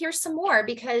like to hear some more,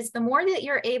 because the more that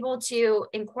you're able to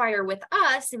inquire with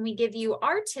us and we give you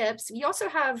our tips, we also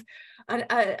have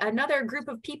another group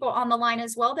of people on the line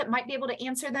as well that might be able to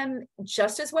answer them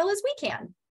just as well as we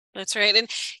can. That's right. And,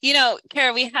 you know,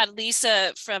 Kara, we had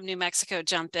Lisa from New Mexico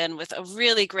jump in with a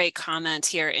really great comment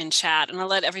here in chat, and I'll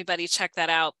let everybody check that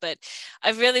out. But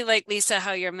I really like, Lisa,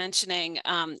 how you're mentioning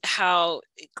how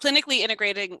clinically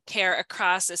integrating care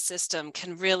across a system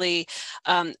can really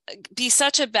be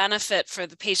such a benefit for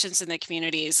the patients in the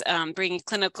communities, bringing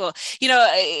clinical,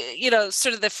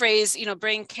 sort of the phrase,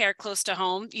 bring care close to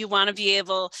home. You want to be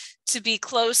able to be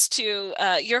close to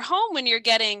your home when you're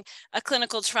getting a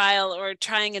clinical trial or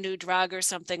trying a new drug or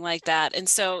something like that. And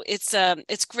so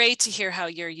it's great to hear how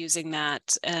you're using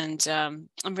that. And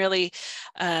I'm really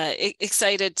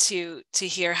excited to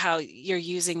hear how you're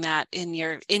using that in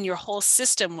your whole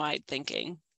system-wide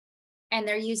thinking. And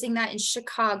they're using that in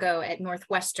Chicago at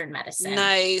Northwestern Medicine.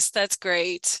 Nice, that's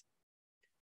great.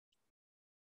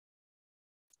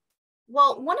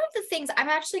 Well, one of the things I'm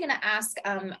actually going to ask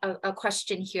a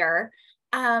question here.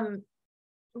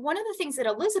 One of the things that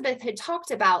Elizabeth had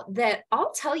talked about that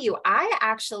I'll tell you, I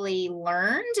actually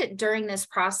learned during this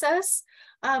process.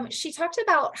 She talked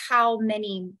about how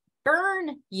many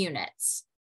burn units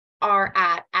are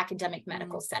at academic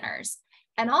medical centers.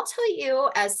 And I'll tell you,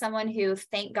 as someone who,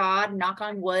 thank God, knock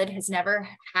on wood, has never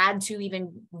had to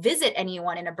even visit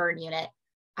anyone in a burn unit,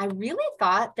 I really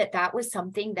thought that that was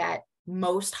something that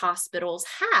most hospitals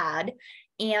had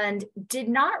and did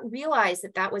not realize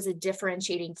that that was a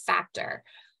differentiating factor.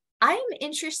 I'm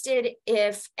interested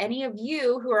if any of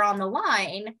you who are on the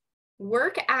line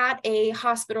work at a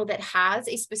hospital that has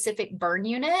a specific burn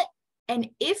unit, and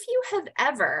if you have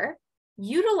ever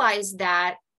utilized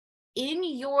that in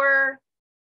your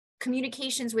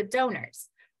communications with donors.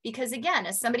 Because again,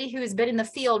 as somebody who has been in the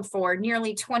field for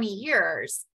nearly 20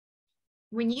 years,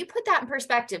 when you put that in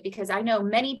perspective, because I know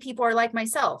many people are like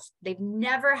myself, they've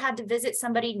never had to visit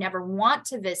somebody, never want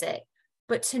to visit,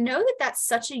 but to know that that's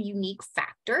such a unique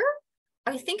factor,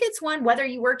 I think it's one, whether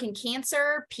you work in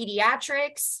cancer,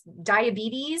 pediatrics,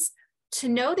 diabetes, to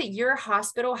know that your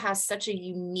hospital has such a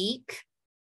unique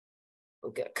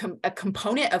a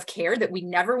component of care that we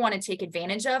never want to take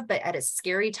advantage of, but at a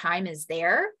scary time is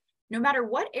there. No matter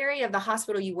what area of the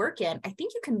hospital you work in, I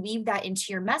think you can weave that into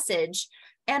your message.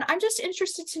 And I'm just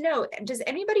interested to know, does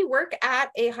anybody work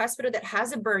at a hospital that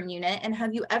has a burn unit? And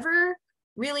have you ever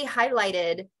really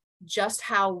highlighted just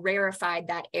how rarefied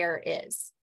that air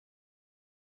is?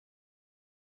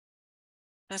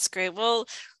 That's great. We'll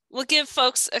give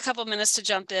folks a couple minutes to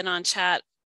jump in on chat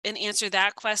and answer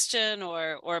that question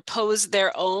or pose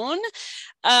their own.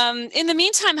 In the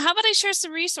meantime, how about I share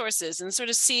some resources and sort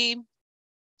of see,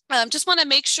 just want to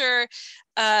make sure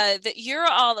that you're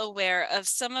all aware of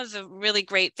some of the really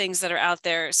great things that are out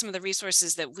there, some of the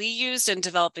resources that we used in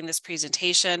developing this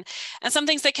presentation, and some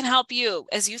things that can help you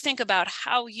as you think about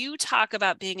how you talk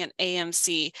about being an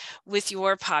AMC with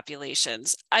your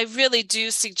populations. I really do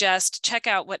suggest check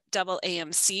out what Double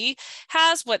AMC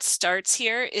has. What starts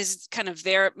here is kind of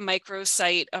their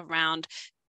microsite around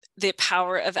the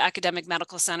power of academic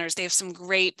medical centers. They have some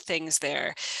great things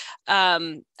there.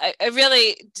 I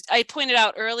pointed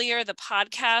out earlier the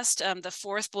podcast, the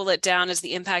fourth bullet down is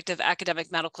the impact of academic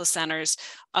medical centers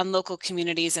on local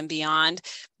communities and beyond.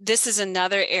 This is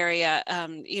another area,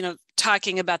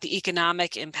 talking about the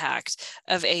economic impact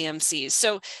of AMCs.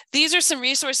 So these are some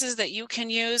resources that you can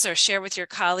use or share with your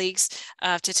colleagues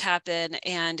to tap in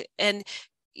and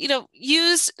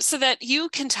use so that you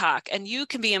can talk and you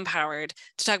can be empowered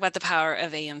to talk about the power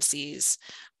of AMCs.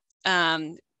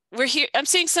 We're here. I'm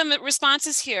seeing some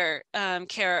responses here,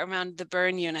 Kara, around the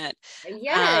burn unit.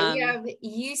 Yeah,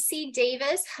 UC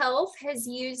Davis Health has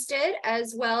used it,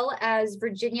 as well as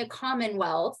Virginia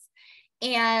Commonwealth.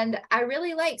 And I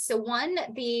really like, so one,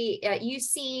 the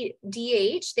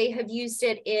UCDH, they have used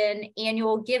it in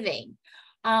annual giving,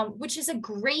 which is a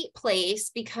great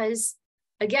place because,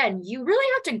 again, you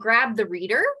really have to grab the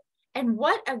reader, and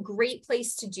what a great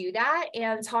place to do that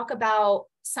and talk about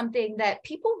something that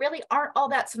people really aren't all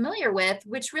that familiar with,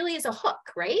 which really is a hook,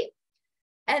 right?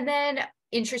 And then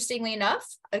interestingly enough,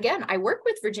 again, I work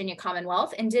with Virginia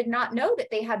Commonwealth and did not know that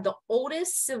they had the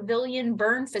oldest civilian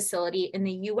burn facility in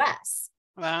the US.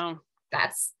 Wow.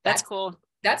 That's cool.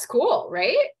 That's cool,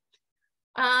 right?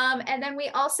 And then we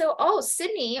also,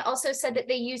 Sydney also said that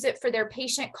they use it for their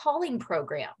patient calling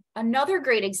program. Another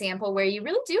great example where you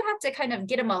really do have to kind of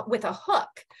get them with a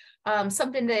hook,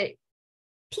 something that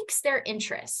piques their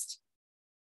interest.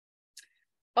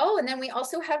 And then we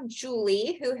also have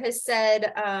Julie, who has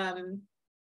said,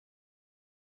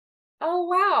 oh,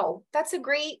 wow, that's a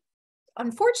great,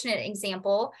 unfortunate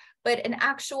example, but an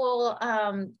actual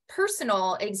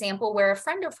personal example where a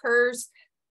friend of hers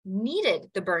needed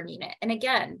the burn unit. And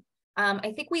again,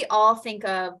 I think we all think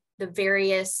of the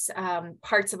various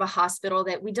parts of a hospital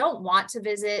that we don't want to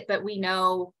visit, but we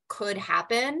know could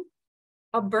happen.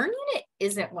 A burn unit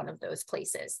isn't one of those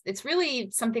places. It's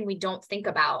really something we don't think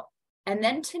about. And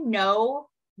then to know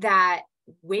that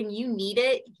when you need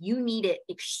it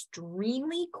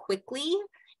extremely quickly,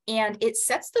 and it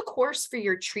sets the course for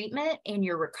your treatment and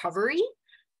your recovery.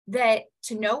 That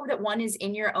to know that one is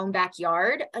in your own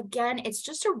backyard, again, it's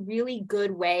just a really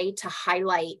good way to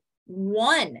highlight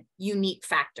one unique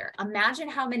factor. Imagine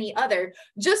how many other,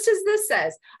 just as this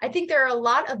says, I think there are a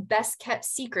lot of best kept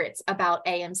secrets about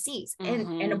AMCs,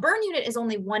 and a burn unit is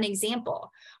only one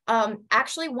example.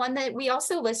 Actually, one that we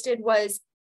also listed was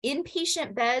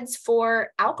inpatient beds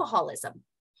for alcoholism.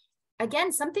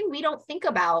 Again, something we don't think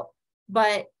about,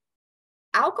 but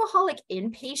alcoholic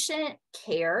inpatient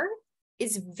care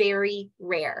is very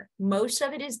rare. Most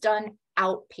of it is done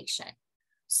outpatient.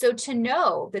 So to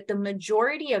know that the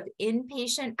majority of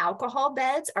inpatient alcohol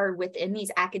beds are within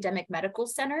these academic medical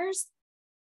centers,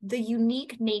 the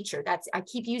unique nature, I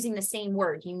keep using the same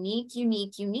word,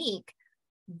 unique,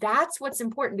 that's what's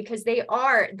important, because they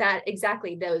are that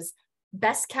exactly those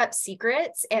best kept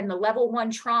secrets and the level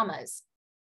 1 traumas.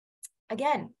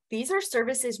 Again, these are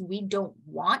services we don't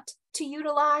want to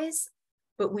utilize,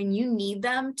 but when you need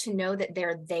them, to know that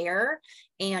they're there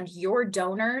and your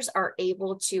donors are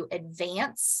able to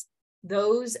advance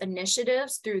those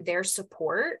initiatives through their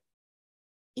support,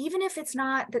 even if it's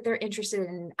not that they're interested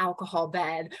in an alcohol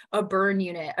bed, a burn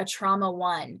unit, a trauma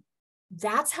one,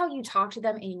 that's how you talk to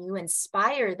them and you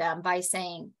inspire them by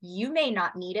saying, you may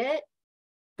not need it,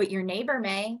 but your neighbor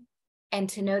may. And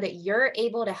to know that you're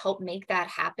able to help make that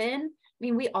happen. I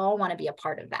mean, we all want to be a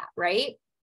part of that, right?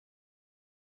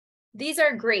 These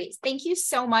are great. Thank you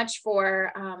so much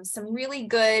for some really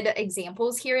good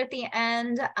examples here at the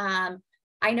end.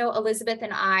 I know Elizabeth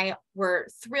and I were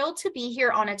thrilled to be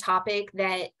here on a topic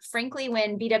that, frankly,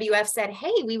 when BWF said,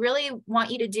 hey, we really want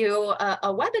you to do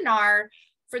a webinar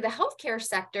for the healthcare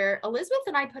sector, Elizabeth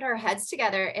and I put our heads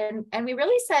together and we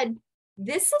really said,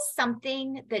 this is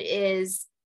something that is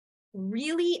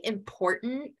really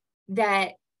important,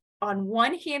 that on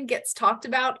one hand gets talked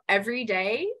about every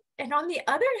day, and on the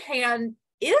other hand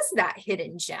is that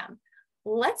hidden gem.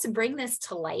 Let's bring this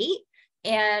to light.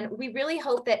 And we really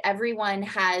hope that everyone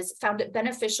has found it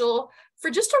beneficial for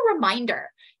just a reminder.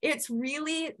 It's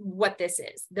really what this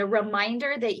is, the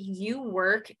reminder that you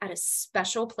work at a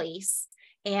special place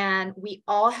and we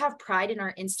all have pride in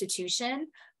our institution.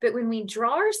 But when we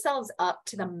draw ourselves up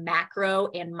to the macro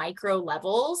and micro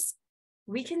levels,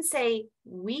 we can say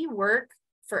we work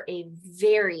for a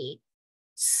very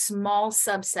small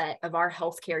subset of our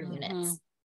healthcare units.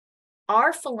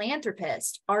 Our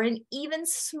philanthropists are an even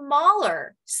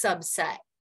smaller subset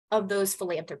of those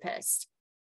philanthropists.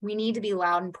 We need to be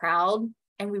loud and proud,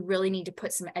 and we really need to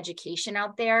put some education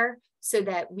out there so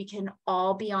that we can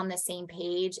all be on the same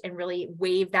page and really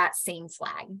wave that same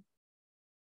flag.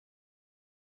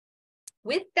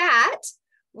 With that,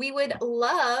 we would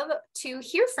love to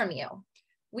hear from you.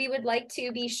 We would like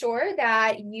to be sure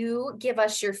that you give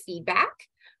us your feedback.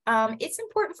 It's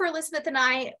important for Elizabeth and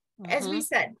I, as we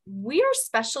said, we are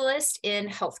specialists in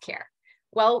healthcare.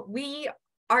 Well, we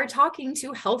are talking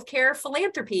to healthcare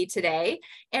philanthropy today,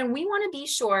 and we want to be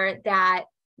sure that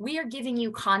we are giving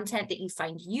you content that you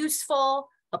find useful,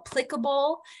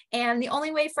 applicable, and the only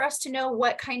way for us to know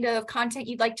what kind of content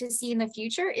you'd like to see in the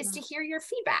future is to hear your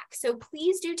feedback. So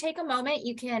please do take a moment.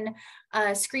 You can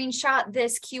screenshot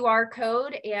this QR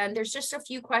code, and there's just a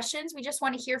few questions. We just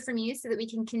want to hear from you so that we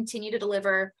can continue to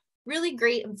deliver really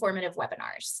great informative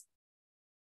webinars.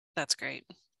 That's great.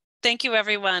 Thank you,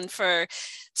 everyone, for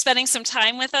spending some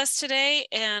time with us today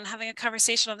and having a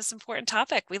conversation on this important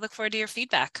topic. We look forward to your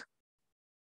feedback.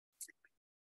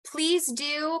 Please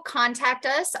do contact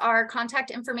us. Our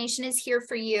contact information is here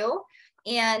for you,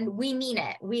 and we mean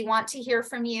it. We want to hear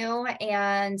from you,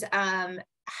 and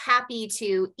happy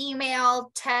to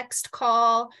email, text,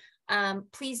 call.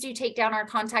 Please do take down our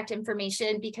contact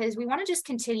information because we want to just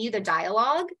continue the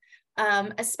dialogue,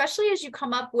 especially as you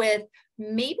come up with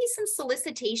maybe some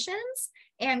solicitations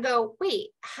and go, wait,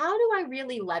 how do I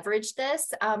really leverage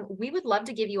this? We would love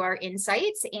to give you our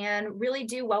insights and really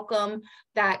do welcome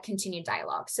that continued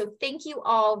dialogue. So thank you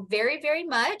all very, very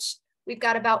much. We've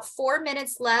got about 4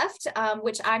 minutes left,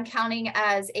 which I'm counting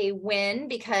as a win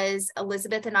because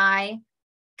Elizabeth and I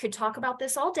could talk about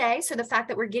this all day. So the fact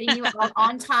that we're getting you out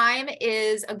on time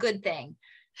is a good thing.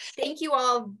 Thank you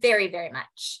all very, very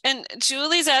much. And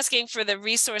Julie's asking for the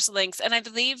resource links, and I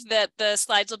believe that the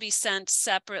slides will be sent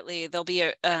separately. They'll be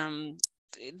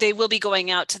they will be going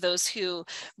out to those who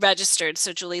registered.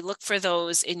 So Julie, look for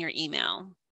those in your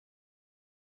email.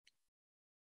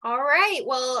 All right.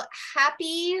 Well,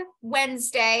 happy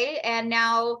Wednesday. And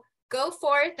now go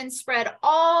forth and spread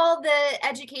all the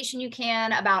education you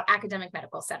can about academic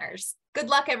medical centers. Good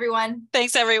luck, everyone.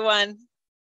 Thanks, everyone.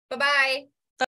 Bye-bye.